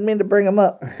 Sorry, I didn't mean to bring him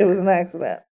up. It was an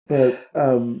accident. But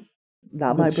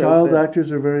not my the child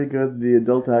actors are very good. The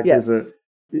adult actors are...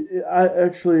 I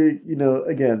actually,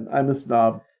 again, I'm a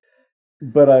snob,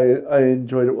 but I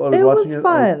enjoyed it while I was watching it. It was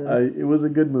fun. It was a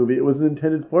good movie. It wasn't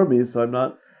intended for me, so I'm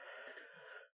not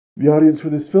the audience for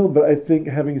this film, but I think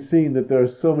having seen that there are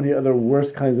so many other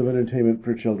worse kinds of entertainment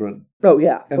for children. Oh,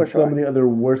 yeah, and so many other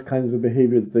worse kinds of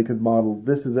behavior that they could model,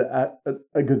 this is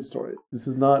a good story. This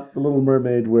is not The Little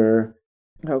Mermaid where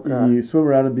you swim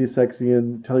around and be sexy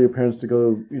and tell your parents to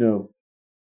go,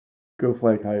 go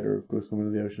fly a kite or go swim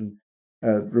in the ocean.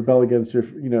 Rebel against your,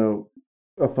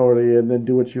 authority, and then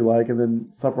do what you like, and then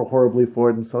suffer horribly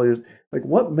for it and sell yours. Like,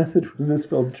 what message was this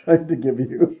film trying to give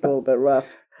you? A little bit rough.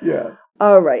 Yeah.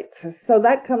 All right. So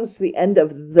that comes to the end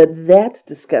of that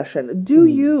discussion. Do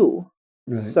you,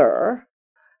 sir,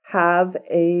 have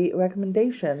a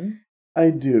recommendation?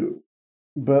 I do.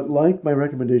 But like my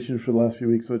recommendation for the last few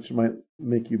weeks, which might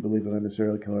make you believe that I'm a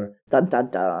serial killer. Dun,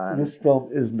 dun, dun. This film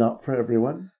is not for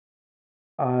everyone.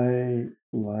 I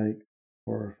like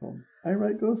horror films. I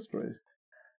write ghost stories.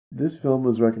 This film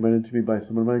was recommended to me by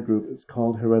someone in my group. It's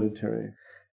called Hereditary.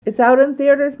 It's out in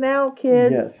theaters now,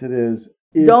 kids. Yes, it is.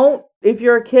 If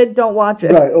you're a kid, don't watch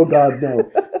it. Right. Oh, God,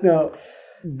 no. Now,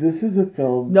 this is a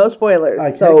film... No spoilers.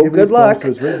 I can't give good luck. So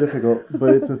it's very difficult.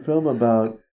 But it's a film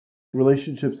about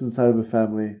relationships inside of a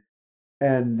family.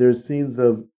 And there's scenes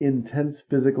of intense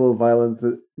physical violence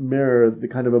that mirror the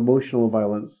kind of emotional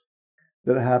violence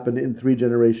that happened in 3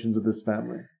 generations of this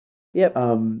family. Yep.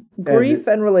 Grief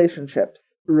and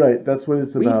relationships. Right. That's what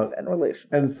it's about. Grief and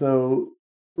relationships. And so,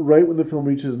 right when the film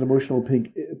reaches an emotional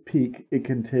peak, it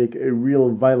can take a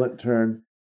real violent turn.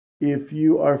 If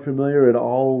you are familiar at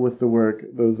all with the work,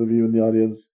 those of you in the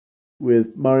audience,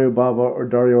 with Mario Bava or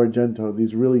Dario Argento,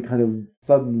 these really kind of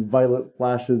sudden violent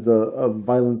flashes of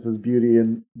violence as beauty,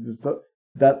 and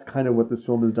that's kind of what this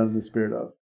film is done in the spirit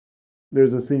of.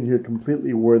 There's a scene here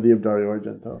completely worthy of Dario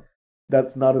Argento.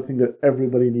 That's not a thing that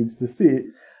everybody needs to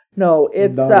see. No,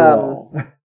 it's not at all.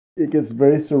 It gets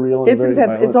very surreal and very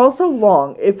intense. violent. It's also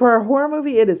long. For a horror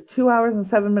movie, it is 2 hours and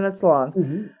 7 minutes long.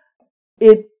 Mm-hmm.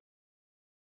 It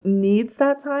needs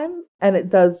that time, and it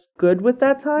does good with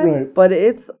that time. Right. But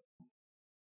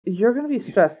you're going to be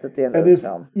stressed at the end of the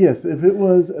film. Yes, if it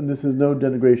was, and this is no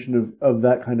denigration of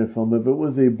that kind of film, if it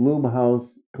was a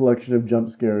Blumhouse collection of jump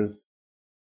scares,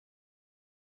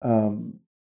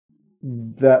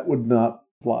 that would not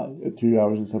fly at 2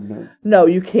 hours and 7 minutes. No,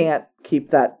 you can't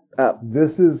keep that up.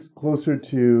 This is closer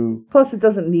to... Plus, it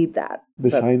doesn't need that.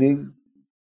 The Shining.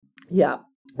 Yeah.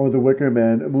 Or The Wicker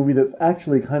Man, a movie that's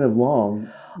actually kind of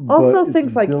long. Also,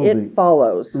 things like It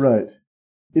Follows. Right.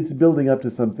 It's building up to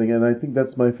something, and I think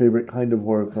that's my favorite kind of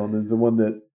horror film, is the one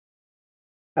that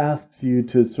asks you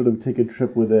to sort of take a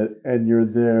trip with it, and you're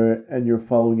there, and you're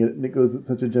following it, and it goes at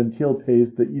such a genteel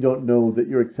pace that you don't know that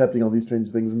you're accepting all these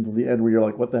strange things until the end, where you're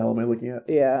like, what the hell am I looking at?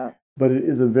 Yeah. But it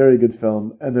is a very good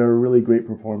film, and there are really great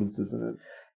performances in it.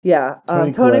 Yeah.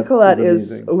 Toni Collette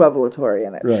is revelatory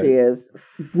in it. Right. She is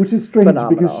which is strange,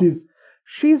 phenomenal. Because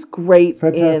she's great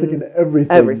fantastic in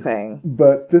everything.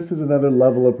 But this is another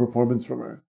level of performance from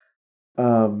her.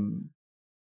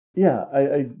 Yeah,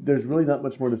 there's really not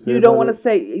much more to say. You don't want to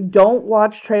say, don't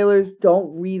watch trailers,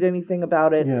 don't read anything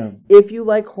about it. Yeah. If you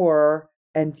like horror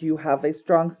and you have a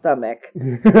strong stomach,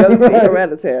 go see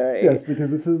Hereditary. Yes,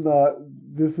 because this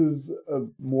is a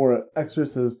more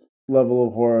Exorcist level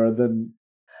of horror than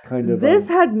kind of. This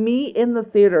had me in the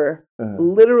theater,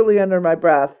 literally under my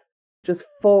breath, just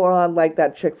full on like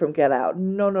that chick from Get Out.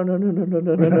 No, no, no, no, no, no,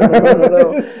 no, no, no, no, no,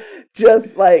 no.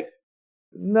 Just like,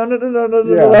 no, no, no, no, no,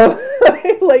 no, no.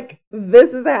 Like,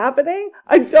 this is happening?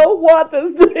 I don't want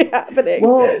this to be happening.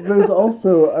 Well, there's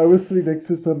also, I was sitting next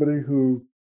to somebody who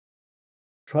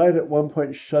tried at one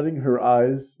point shutting her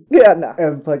eyes. Yeah, no.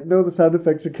 And it's like, no, the sound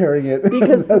effects are carrying it.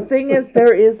 Because the thing is,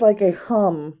 there is like a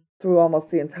hum through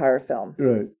almost the entire film.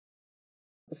 Right.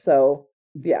 So,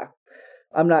 yeah.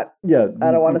 I'm not, yeah,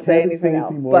 I don't want to say anything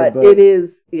else. More, but it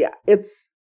is, yeah, it's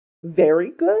very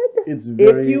good. It's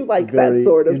very, if you like that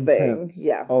sort of intense thing.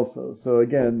 Yeah. Also, so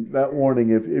again, that warning,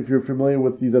 if you're familiar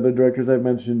with these other directors I've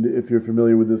mentioned, if you're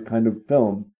familiar with this kind of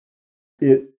film,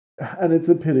 and it's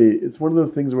a pity. It's one of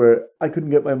those things where I couldn't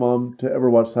get my mom to ever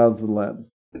watch Silence of the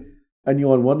Lambs. I knew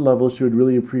on one level she would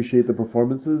really appreciate the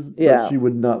performances, but she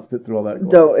would not sit through all that.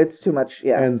 No, it's too much,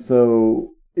 yeah. And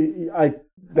so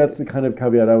that's the kind of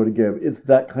caveat I would give. It's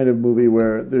that kind of movie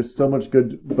where there's so much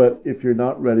good, but if you're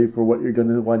not ready for what you're going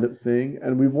to wind up seeing,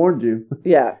 and we've warned you.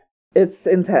 Yeah, it's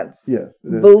intense. Yes.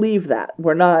 It Believe that.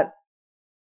 We're not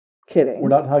kidding. We're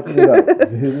not talking it up.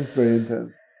 It is very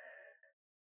intense.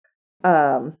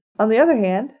 On the other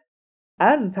hand,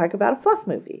 I'm going to talk about a fluff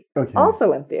movie. Okay.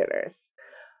 Also in theaters.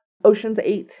 Ocean's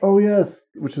 8. Oh, yes.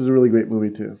 Which is a really great movie,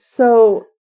 too. So,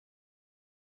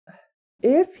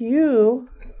 if you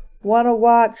want to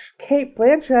watch Cate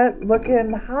Blanchett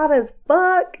looking hot as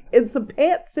fuck in some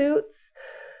pantsuits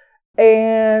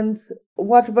and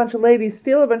watch a bunch of ladies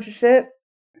steal a bunch of shit,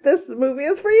 this movie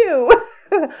is for you.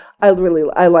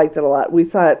 I liked it a lot. We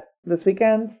saw it this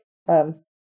weekend,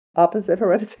 opposite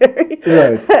Hereditary.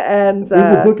 Right. And these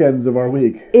are the bookends of our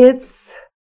week. It's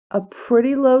a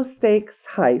pretty low stakes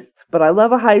heist, but I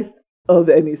love a heist of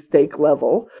any stake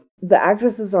level. The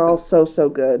actresses are all so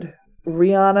good.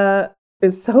 Rihanna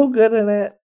is so good in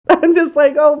it. I'm just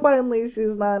like, oh, finally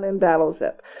she's not in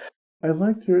Battleship. I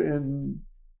liked her in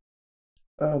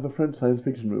the French science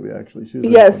fiction movie, actually. She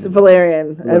was yes,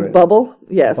 Valerian as Bubble.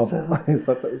 Yes. Bubble. I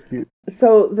thought that was cute.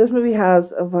 So this movie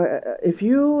has, if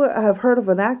you have heard of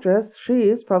an actress,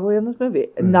 she's probably in this movie.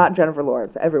 Not Jennifer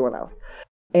Lawrence, everyone else.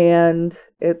 And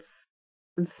it's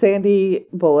Sandy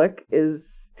Bullock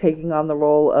is taking on the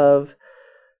role of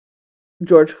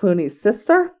George Clooney's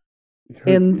sister.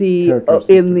 In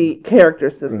the character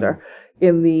sister,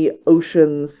 in the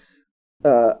Ocean's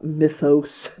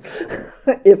mythos,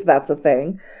 if that's a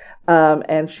thing,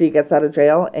 and she gets out of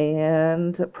jail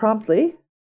and promptly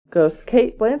goes to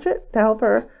Cate Blanchett to help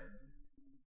her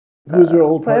who's her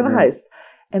old plan a partner. heist.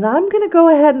 And I'm going to go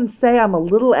ahead and say I'm a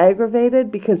little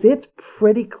aggravated because it's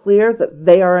pretty clear that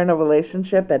they are in a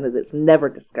relationship and it is never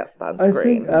discussed on screen. I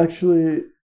think actually,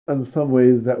 in some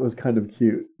ways, that was kind of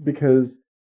cute because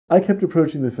I kept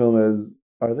approaching the film as,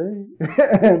 are they?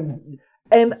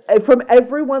 and from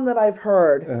everyone that I've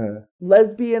heard,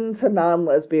 lesbian to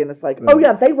non-lesbian, it's like, oh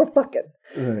yeah, they were fucking.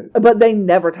 Right. But they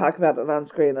never talk about it on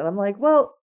screen. And I'm like,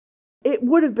 well, it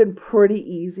would have been pretty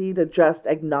easy to just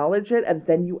acknowledge it and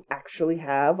then you actually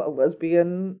have a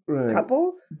lesbian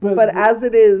couple. But as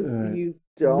it is, you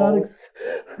don't. Not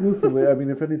exclusively. I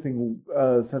mean, if anything,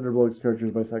 Sandra Bullock's character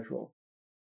is bisexual.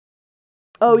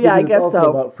 Oh, yeah, I guess so. It's also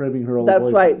about framing her own That's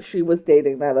boyfriend. right. She was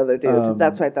dating that other dude.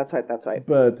 That's right.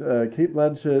 But Cate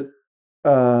Blanchett,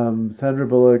 Sandra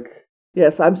Bullock.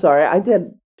 Yes, I'm sorry. I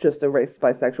did just erase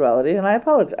bisexuality, and I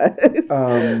apologize.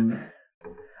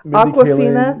 Mindy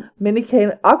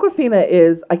Kaling. Awkwafina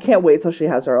is, I can't wait till she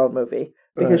has her own movie.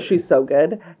 Because she's so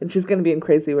good. And she's going to be in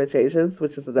Crazy Rich Asians,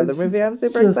 which is another movie I'm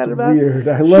super excited about. Weird.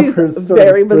 I love her. She's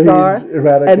very bizarre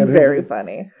erratic and energy. very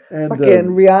funny. And, fucking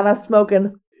Rihanna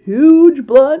smoking huge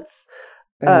blunts.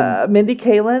 Mindy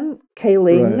Kaling.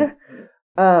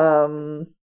 Right.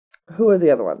 Who are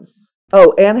the other ones?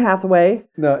 Oh, Anne Hathaway.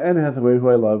 No, Anne Hathaway, who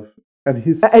I love.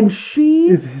 And she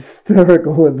is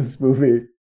hysterical in this movie.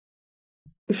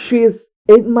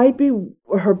 It might be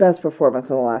her best performance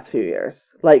in the last few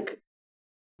years. Like,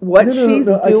 what she's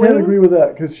doing. I can't agree with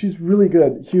that, because she's really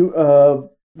good. The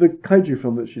kaiju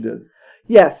film that she did.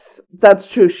 Yes, that's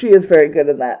true. She is very good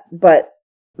in that. But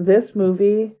this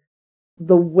movie,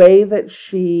 the way that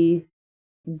she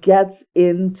gets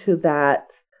into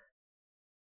that,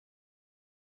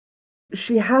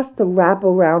 she has to wrap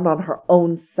around on her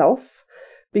own self,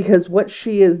 because what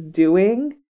she is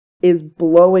doing is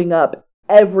blowing up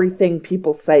everything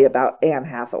people say about Anne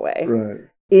Hathaway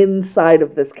inside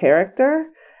of this character,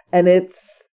 and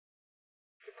it's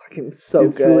fucking so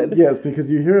good. Really, yes, because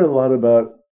you hear a lot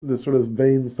about this sort of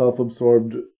vain,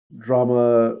 self-absorbed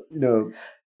drama,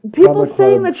 people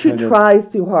saying that she tries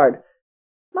too hard.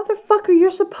 Motherfucker,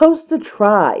 you're supposed to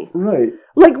try. Right.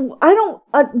 Like, I don't...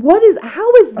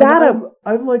 how is that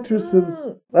I've liked her since...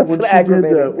 That's when she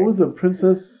did... what was the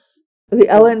Princess... The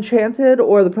Ella Enchanted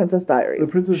or the Princess Diaries?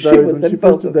 The Princess Diaries. When she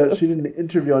first did that, she did an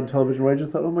interview on television where I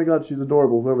just thought, oh my God, she's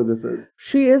adorable, whoever this is.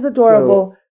 She is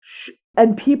adorable.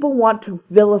 And people want to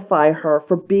vilify her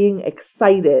for being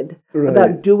excited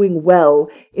about doing well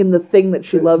in the thing that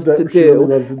she loves to do. Really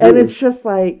loves to do. And it's just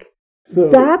like... So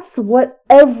that's what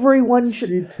everyone should...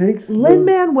 She takes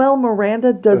Lin-Manuel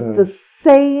Miranda does the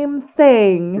same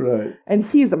thing. Right. And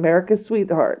he's America's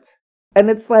sweetheart. And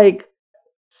it's like...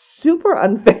 super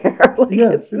unfair.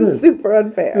 It's super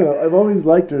unfair. You know, I've always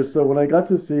liked her, so when I got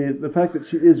to see the fact that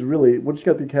she is really, when she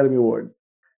got the Academy Award,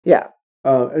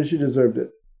 and she deserved it,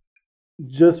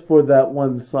 just for that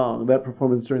one song, that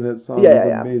performance during that song was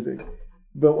amazing.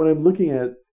 But when I'm looking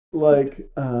at, like,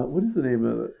 what is the name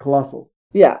of it? Colossal.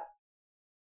 Yeah.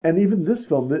 And even this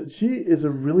film, that she is a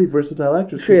really versatile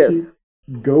actress. She is.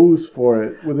 Goes for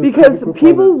it with this because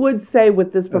people would say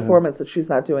with this performance that she's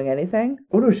not doing anything.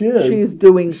 Oh no, she is. She's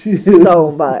doing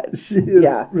so much. She is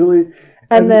really.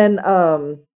 And then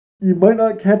you might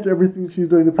not catch everything she's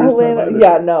doing the first time. Either.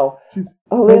 Yeah, no.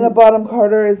 Helena Bonham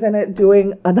Carter is in it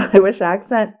doing an Irish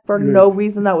accent for no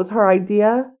reason. That was her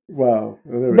idea. Wow.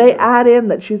 Well, they add in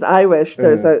that she's Irish.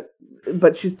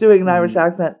 But she's doing an Irish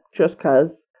accent just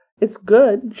because it's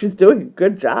good. She's doing a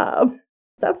good job.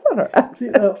 That's not her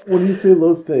accent. See, when you say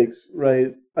low stakes,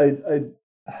 right?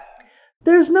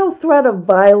 There's no threat of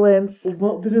violence.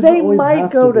 Well, they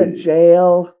might go to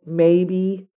jail,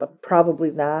 maybe, but probably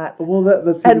not. Well,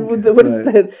 that's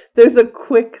there's a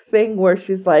quick thing where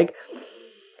she's like,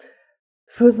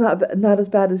 "Food's not as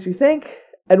bad as you think."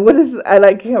 And what is? And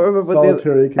I can't remember.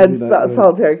 Solitary can be nice.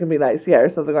 Solitary can be nice, or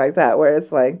something like that. Where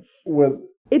it's like,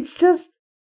 it's just.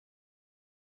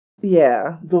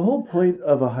 Yeah. The whole point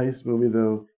of a heist movie,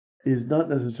 though, is not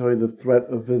necessarily the threat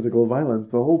of physical violence.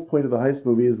 The whole point of the heist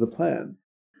movie is the plan.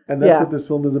 And that's what this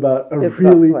film is about,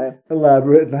 really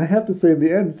elaborate, and I have to say, in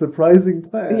the end, surprising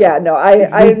plan. Yeah, no,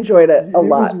 I enjoyed it a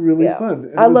lot. It was really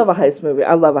fun. I love a heist movie.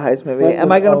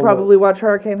 Am I going to probably watch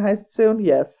Hurricane Heist soon?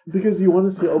 Yes. Because you want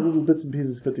to see all the little bits and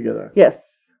pieces fit together. Yes.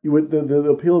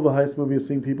 The appeal of a heist movie is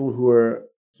seeing people who are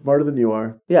smarter than you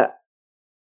are. Yeah.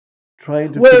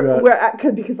 Trying to figure out...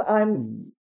 Because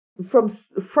I'm... From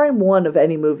frame one of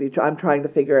any movie, I'm trying to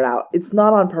figure it out. It's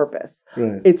not on purpose.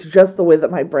 Right. It's just the way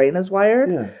that my brain is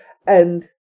wired. Yeah. And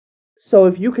so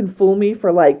if you can fool me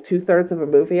for like 2/3 of a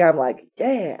movie, I'm like,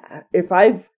 yeah. If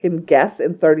I can guess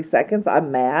in 30 seconds,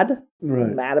 I'm mad. Right.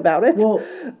 I'm mad about it. Well,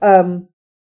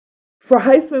 for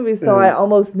heist movies, though, I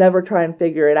almost never try and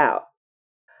figure it out.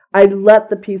 I let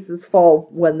the pieces fall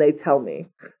when they tell me.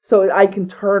 So I can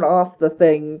turn off the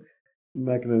thing...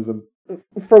 mechanism.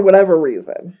 For whatever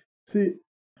reason. See,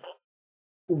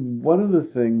 one of the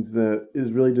things that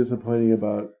is really disappointing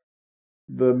about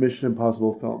the Mission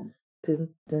Impossible films is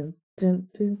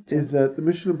that the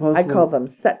Mission Impossible... I call them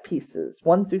set pieces,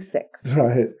 1 through 6.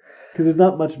 Right. Because there's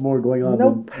not much more going on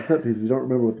than the set pieces. You don't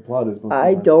remember what the plot is most of the time.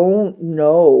 I don't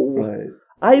know. Right.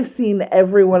 I've seen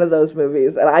every one of those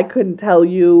movies, and I couldn't tell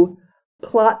you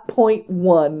plot point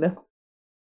 1.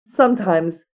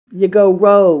 Sometimes you go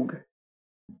rogue.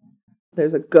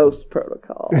 There's a ghost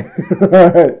protocol.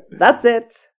 Right. That's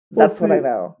it. That's what I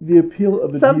know. The appeal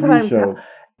of the TV show.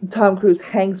 Tom Cruise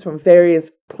hangs from various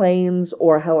planes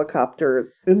or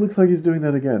helicopters. It looks like he's doing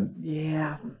that again.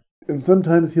 Yeah. And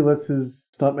sometimes he lets his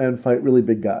stuntman fight really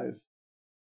big guys.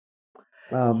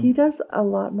 He does a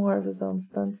lot more of his own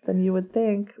stunts than you would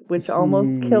think, which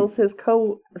almost kills his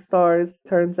co-stars,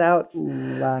 turns out.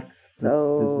 Lacks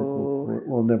physical...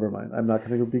 Well, never mind. I'm not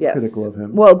going to be critical of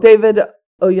him. Well, David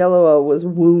Oyelowo was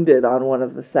wounded on one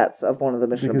of the sets of one of the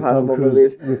Mission Impossible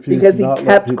movies because he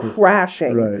kept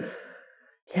crashing. Right.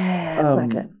 Yeah, it's not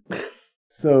good.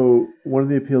 So, one of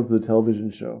the appeals of the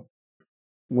television show,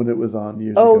 when it was on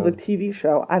years ago... Oh, the TV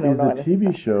show. I don't know. The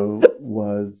TV show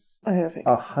was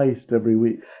a heist every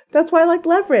week. That's why I like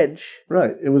Leverage.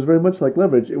 Right. It was very much like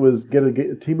Leverage. It was get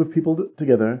a team of people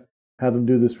together, have them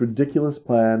do this ridiculous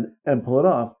plan, and pull it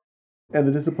off. And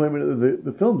the disappointment of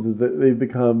the films is that they've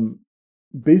become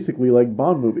basically like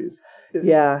Bond movies.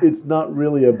 It's not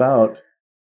really about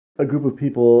a group of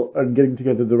people and getting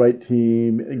together the right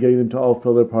team and getting them to all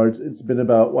fill their parts. It's been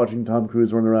about watching Tom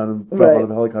Cruise run around and drop out of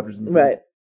helicopters and things. Right.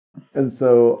 And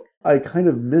so I kind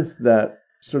of missed that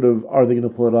sort of, are they going to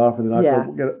pull it off? Are they not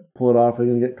going to pull it off? Are they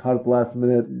going to get caught at the last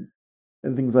minute?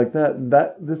 And things like that. And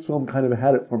this film kind of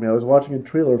had it for me. I was watching a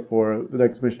trailer for the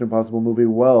next Mission Impossible movie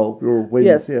while we were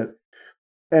waiting to see it.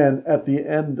 And at the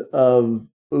end of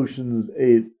Ocean's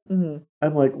 8, mm-hmm.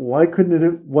 I'm like, why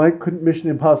couldn't Mission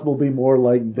Impossible be more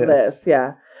like this?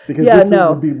 Yeah. Because this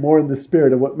would be more in the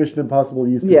spirit of what Mission Impossible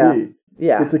used to be.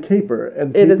 Yeah. It's a caper.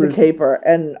 And it is a caper.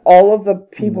 And all of the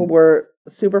people were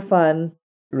super fun.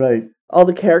 Right. All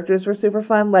the characters were super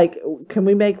fun. Like, can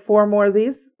we make 4 more of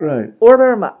these? Right.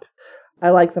 Order them up. I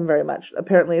like them very much.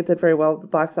 Apparently it did very well at the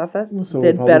box office. So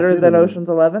did better than Ocean's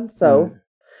 11. So,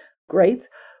 great.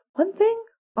 One thing,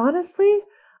 honestly,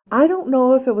 I don't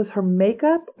know if it was her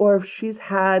makeup or if she's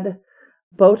had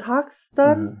Botox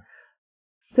done. Mm-hmm.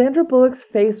 Sandra Bullock's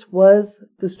face was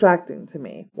distracting to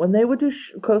me. When they would do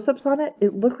close-ups on it,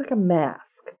 it looked like a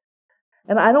mask.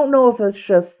 And I don't know if it's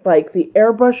just like the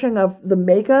airbrushing of the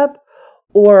makeup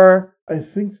or I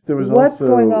think there was what's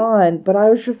going on. But I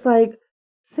was just like,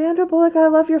 Sandra Bullock, I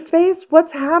love your face.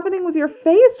 What's happening with your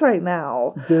face right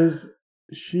now? I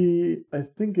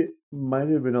think it might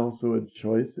have been also a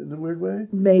choice in a weird way.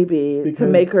 Maybe. To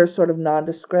make her sort of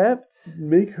nondescript.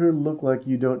 Make her look like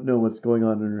you don't know what's going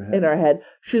on in her head. In her head.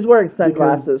 She's wearing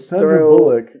sunglasses Sandra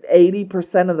Bullock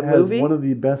 80% of the movie. Has one of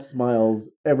the best smiles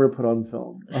ever put on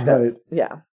film. She does.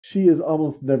 Yeah. She is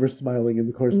almost never smiling in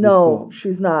the course of this film. No,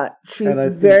 she's not. She's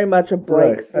very much a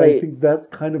blank slate. I think that's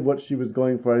kind of what she was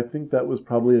going for. I think that was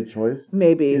probably a choice.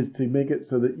 Maybe. Is to make it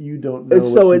so that you don't know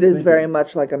what she's thinking. Very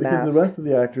much like a mask. Because the rest of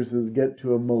the actresses get to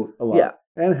emote a lot. Yeah.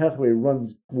 Anne Hathaway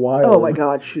runs wild. Oh my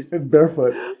God, she's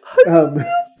barefoot. I feel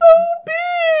so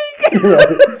big.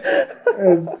 Right.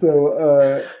 And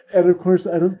so, and of course,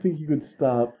 I don't think you could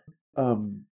stop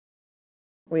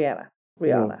Rihanna.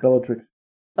 Bellatrix.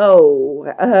 Oh,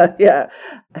 yeah.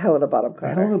 Helena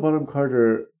Bonham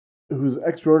Carter, who's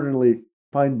extraordinarily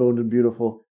fine-boned and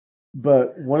beautiful.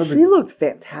 But she looked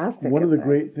fantastic. One of the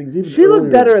great things, even she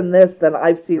looked better in this than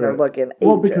I've seen her look in ages.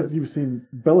 Well, because you've seen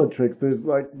Bellatrix, there's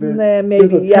a maybe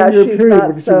 10-year she's period not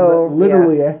when she was so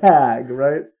literally a hag,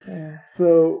 right? Yeah.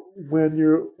 So when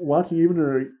you're watching even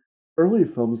her early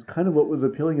films, kind of what was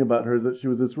appealing about her is that she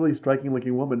was this really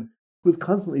striking-looking woman who was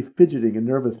constantly fidgeting and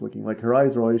nervous-looking, like her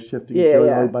eyes are always shifting, showing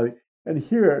all her body. And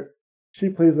here, she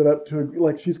plays it up to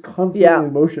like she's constantly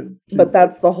in motion. But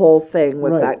that's the whole thing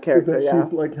with that character.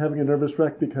 She's like having a nervous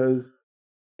wreck because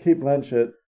Cate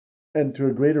Blanchett and to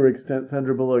a greater extent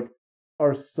Sandra Bullock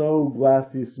are so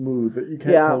glassy smooth that you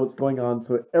can't tell what's going on.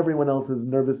 So everyone else is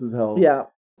nervous as hell. Yeah.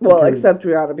 Well, except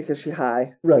Rihanna because she's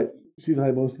high. Right. She's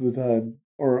high most of the time.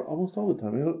 Or almost all the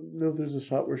time. I don't know if there's a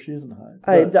shot where she isn't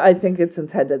high. I think it's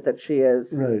intended that she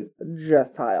is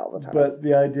just high all the time. But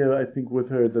the idea, I think, with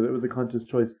her, that it was a conscious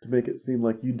choice to make it seem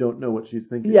like you don't know what she's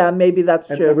thinking. Yeah, maybe that's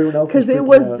and true. Everyone else because it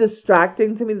was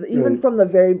distracting to me, even from the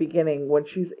very beginning when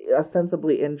she's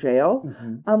ostensibly in jail.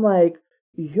 Mm-hmm. I'm like,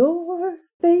 your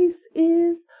face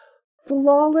is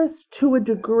flawless to a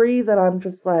degree that I'm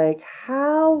just like,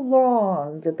 how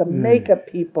long did the makeup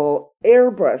people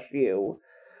airbrush you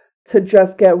to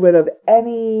just get rid of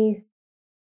anything?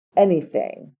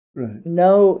 Right.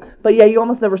 No, but you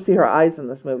almost never see her eyes in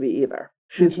this movie either.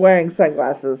 She's wearing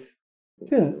sunglasses.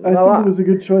 Yeah, I think it was a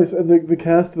good choice. And the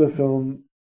cast of the film,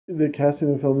 the casting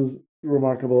of the film is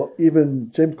remarkable.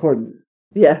 Even James Corden.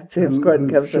 Yeah, James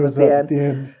Corden comes in at the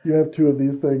end. You have 2 of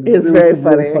these things. It's very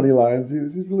funny. Really funny lines.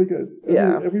 He's really good.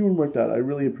 Everyone worked out. I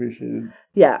really appreciated it.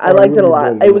 Yeah, I liked it a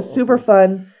lot. It was super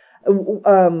fun.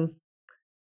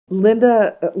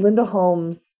 Linda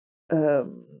Holmes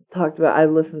talked about, I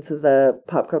listened to the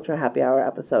Pop Culture Happy Hour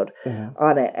episode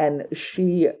on it, and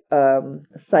she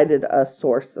cited a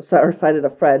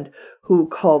friend who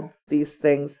called these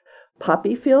things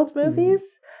poppy field movies.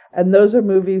 And those are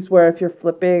movies where if you're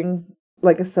flipping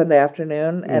like a Sunday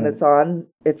afternoon and it's on,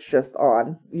 it's just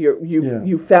on.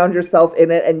 You found yourself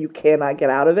in it and you cannot get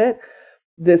out of it.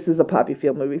 This is a poppy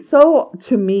field movie. So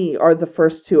to me are the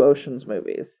first 2 Oceans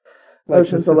movies. Like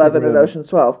Ocean's 11 and Ocean's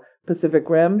 12. Pacific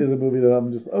Rim is a movie that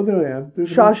I'm just, there I am.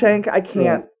 Shawshank, I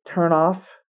can't turn off.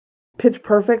 Pitch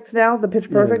Perfect now. The Pitch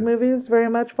Perfect movies very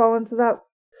much fall into that.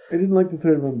 I didn't like the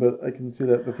third one, but I can see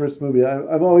that. The first movie,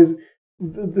 I'm always...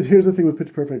 Here's the thing with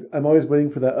Pitch Perfect. I'm always waiting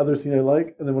for that other scene I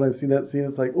like, and then when I've seen that scene,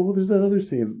 it's like, there's that other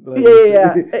scene. That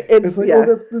It's like,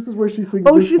 this is where she sings.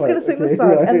 Oh, she's gonna sing this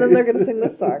song, and then they're gonna sing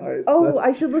this song. Right,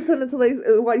 I should listen until they.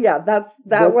 That's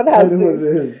one has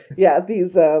these. Yeah,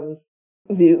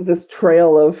 this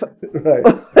trail of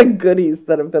goodies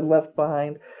that have been left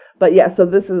behind. But so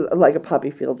this is like a poppy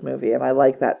field movie, and I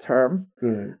like that term.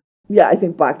 Right. Yeah, I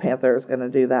think Black Panther is gonna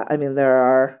do that. I mean,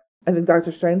 I think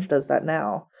Doctor Strange does that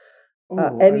now.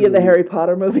 Any of the Harry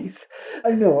Potter movies.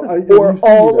 I know. Or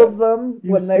all of them.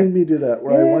 You've seen me do that,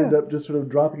 where I wind up just sort of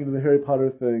dropping into the Harry Potter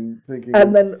thing, thinking...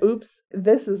 And then, oops,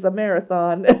 this is a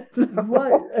marathon.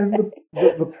 Right. And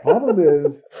the problem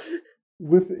is,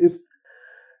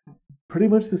 pretty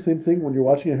much the same thing when you're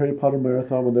watching a Harry Potter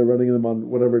marathon when they're running them on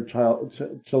whatever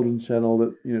children's channel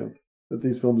that that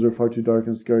these films are far too dark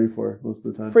and scary for most of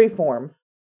the time. Freeform.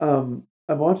 I'm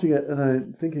watching it and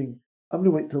I'm thinking, I'm going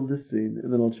to wait till this scene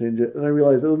and then I'll change it. And I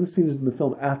realize, this scene is in the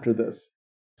film after this.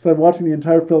 So I'm watching the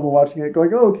entire film and watching it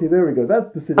going, okay, there we go.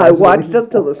 That's the scene. I watched up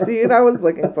till the scene I was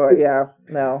looking for. Yeah,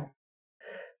 no.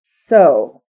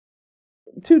 So,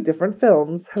 2 different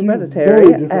films,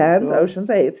 Hereditary and films. Ocean's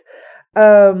 8.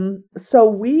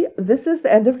 So this is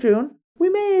the end of June. We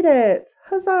made it.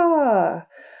 Huzzah!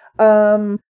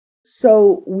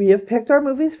 So we have picked our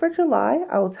movies for July.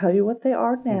 I will tell you what they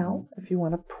are now. If you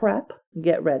want to prep,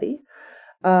 get ready.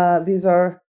 These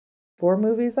are 4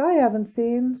 movies I haven't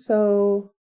seen,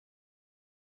 so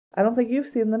I don't think you've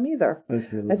seen them either.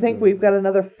 Okay, I think we've got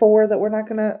another 4 that we're not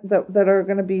gonna that are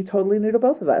gonna be totally new to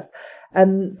both of us.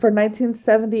 And for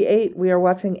 1978, we are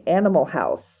watching Animal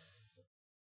House.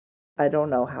 I don't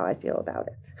know how I feel about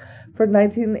it. For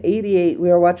 1988, we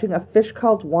are watching A Fish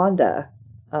Called Wanda.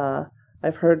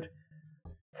 I've heard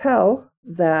tell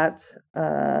that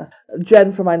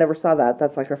Jen from I Never Saw That,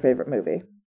 that's like her favorite movie.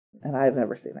 And I've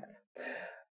never seen it.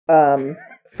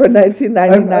 For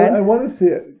 1999. I want to see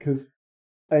it because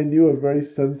I knew a very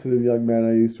sensitive young man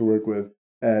I used to work with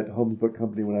at Holmes Book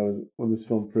Company when this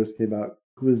film first came out,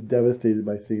 who was devastated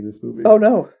by seeing this movie. Oh,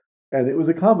 no. And it was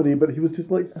a comedy, but he was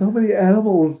just like, so many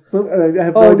animals. And I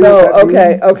have no idea what that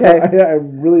means. Okay. So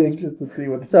I'm really anxious to see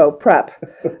what. So prep.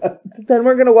 Then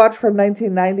we're gonna watch from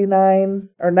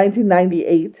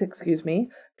 1998. Excuse me,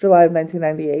 July of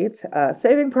 1998.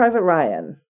 Saving Private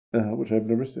Ryan, which I've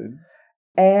never seen.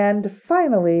 And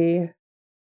finally,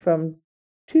 from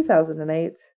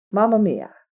 2008, Mamma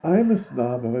Mia. I'm a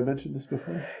snob. Have I mentioned this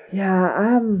before? Yeah,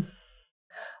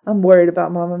 I'm worried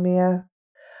about Mamma Mia.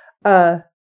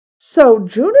 So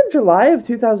June and July of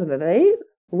 2008,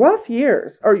 rough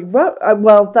years.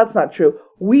 Well, that's not true.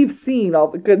 We've seen all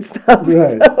the good stuff.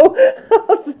 Right. So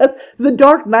The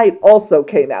Dark Knight also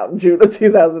came out in June of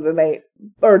 2008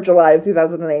 or July of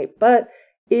 2008, but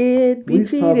it'd be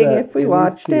cheating if we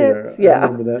watched it. Yeah. I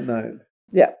remember that night.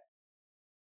 Yeah.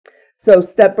 So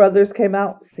Step Brothers came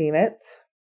out, seen it.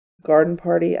 Garden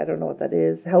Party, I don't know what that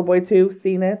is. Hellboy 2,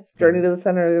 seen it. Journey to the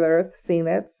Center of the Earth, seen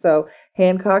it. So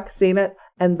Hancock, seen it.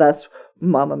 And thus,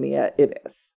 Mamma Mia it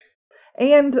is.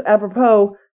 And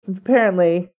apropos, since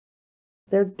apparently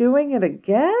they're doing it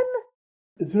again?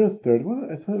 Is there a third one?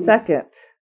 I thought it was... Second.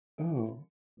 Oh.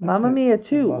 Mamma Mia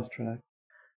 2. I lost track.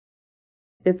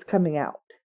 It's coming out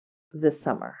this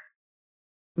summer.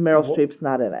 Meryl Streep's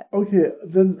not in it. Okay,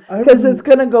 then because it's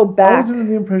going to go back. I was under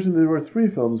the impression there were 3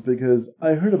 films because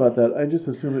I heard about that. I just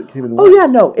assumed it came in one. Oh yeah,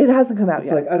 no, it hasn't come out yet.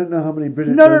 It's like I don't know how many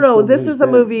Bridget Jones films this is a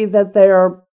movie that they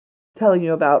are telling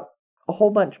you about a whole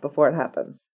bunch before it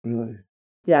happens. Really?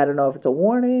 Yeah, I don't know if it's a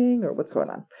warning or what's going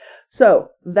on.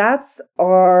 So that's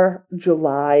our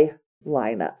July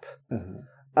lineup.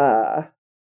 So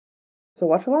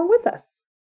watch along with us.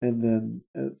 And then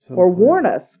or warn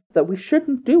us that we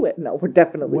shouldn't do it. No, we're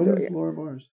definitely doing it. What is Laura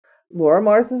Mars? Laura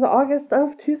Mars is August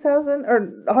of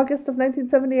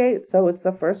 1978, so it's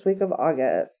the first week of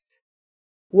August.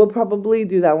 We'll probably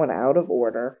do that one out of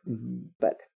order,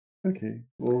 but okay,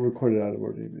 we'll record it out of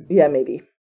order. Maybe. Yeah, maybe.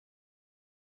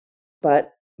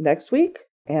 But next week,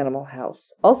 Animal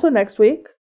House. Also next week,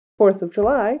 4th of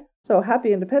July. So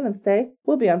happy Independence Day.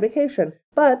 We'll be on vacation,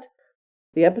 but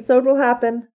the episode will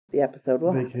happen. The episode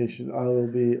will vacation. I will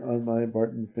be on my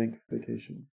Barton Fink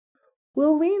vacation.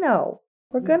 Will Reno.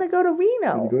 We're going to go to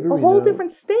Reno. A whole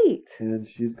different state. And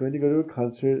she's going to go to a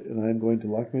concert, and I'm going to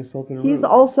lock myself in a room. He's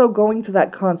also going to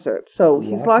that concert, so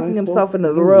he's locking himself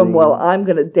into the room while I'm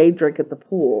going to day drink at the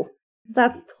pool.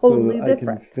 That's totally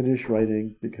different. I can finish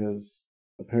writing because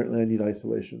apparently I need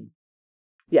isolation.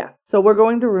 Yeah, so we're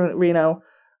going to Reno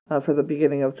for the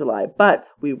beginning of July, but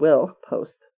we will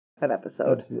post an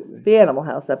episode. Absolutely. The Animal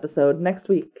House episode next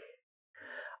week.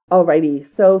 Alrighty,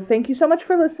 so thank you so much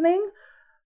for listening.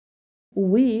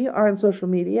 We are on social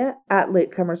media at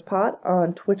LatecomersPod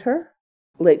on Twitter,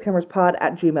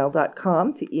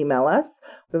 latecomerspod@gmail.com to email us.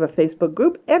 We have a Facebook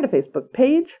group and a Facebook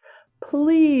page.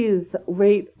 Please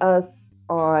rate us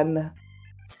on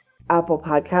Apple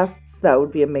Podcasts. That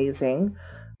would be amazing.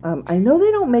 I know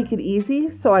they don't make it easy,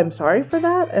 so I'm sorry for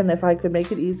that. And if I could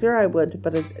make it easier, I would,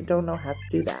 but I don't know how to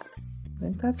do that. I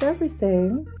think that's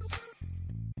everything.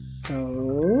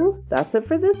 So that's it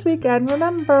for this week. And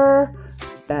remember,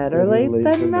 better late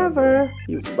than never.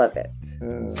 You love it.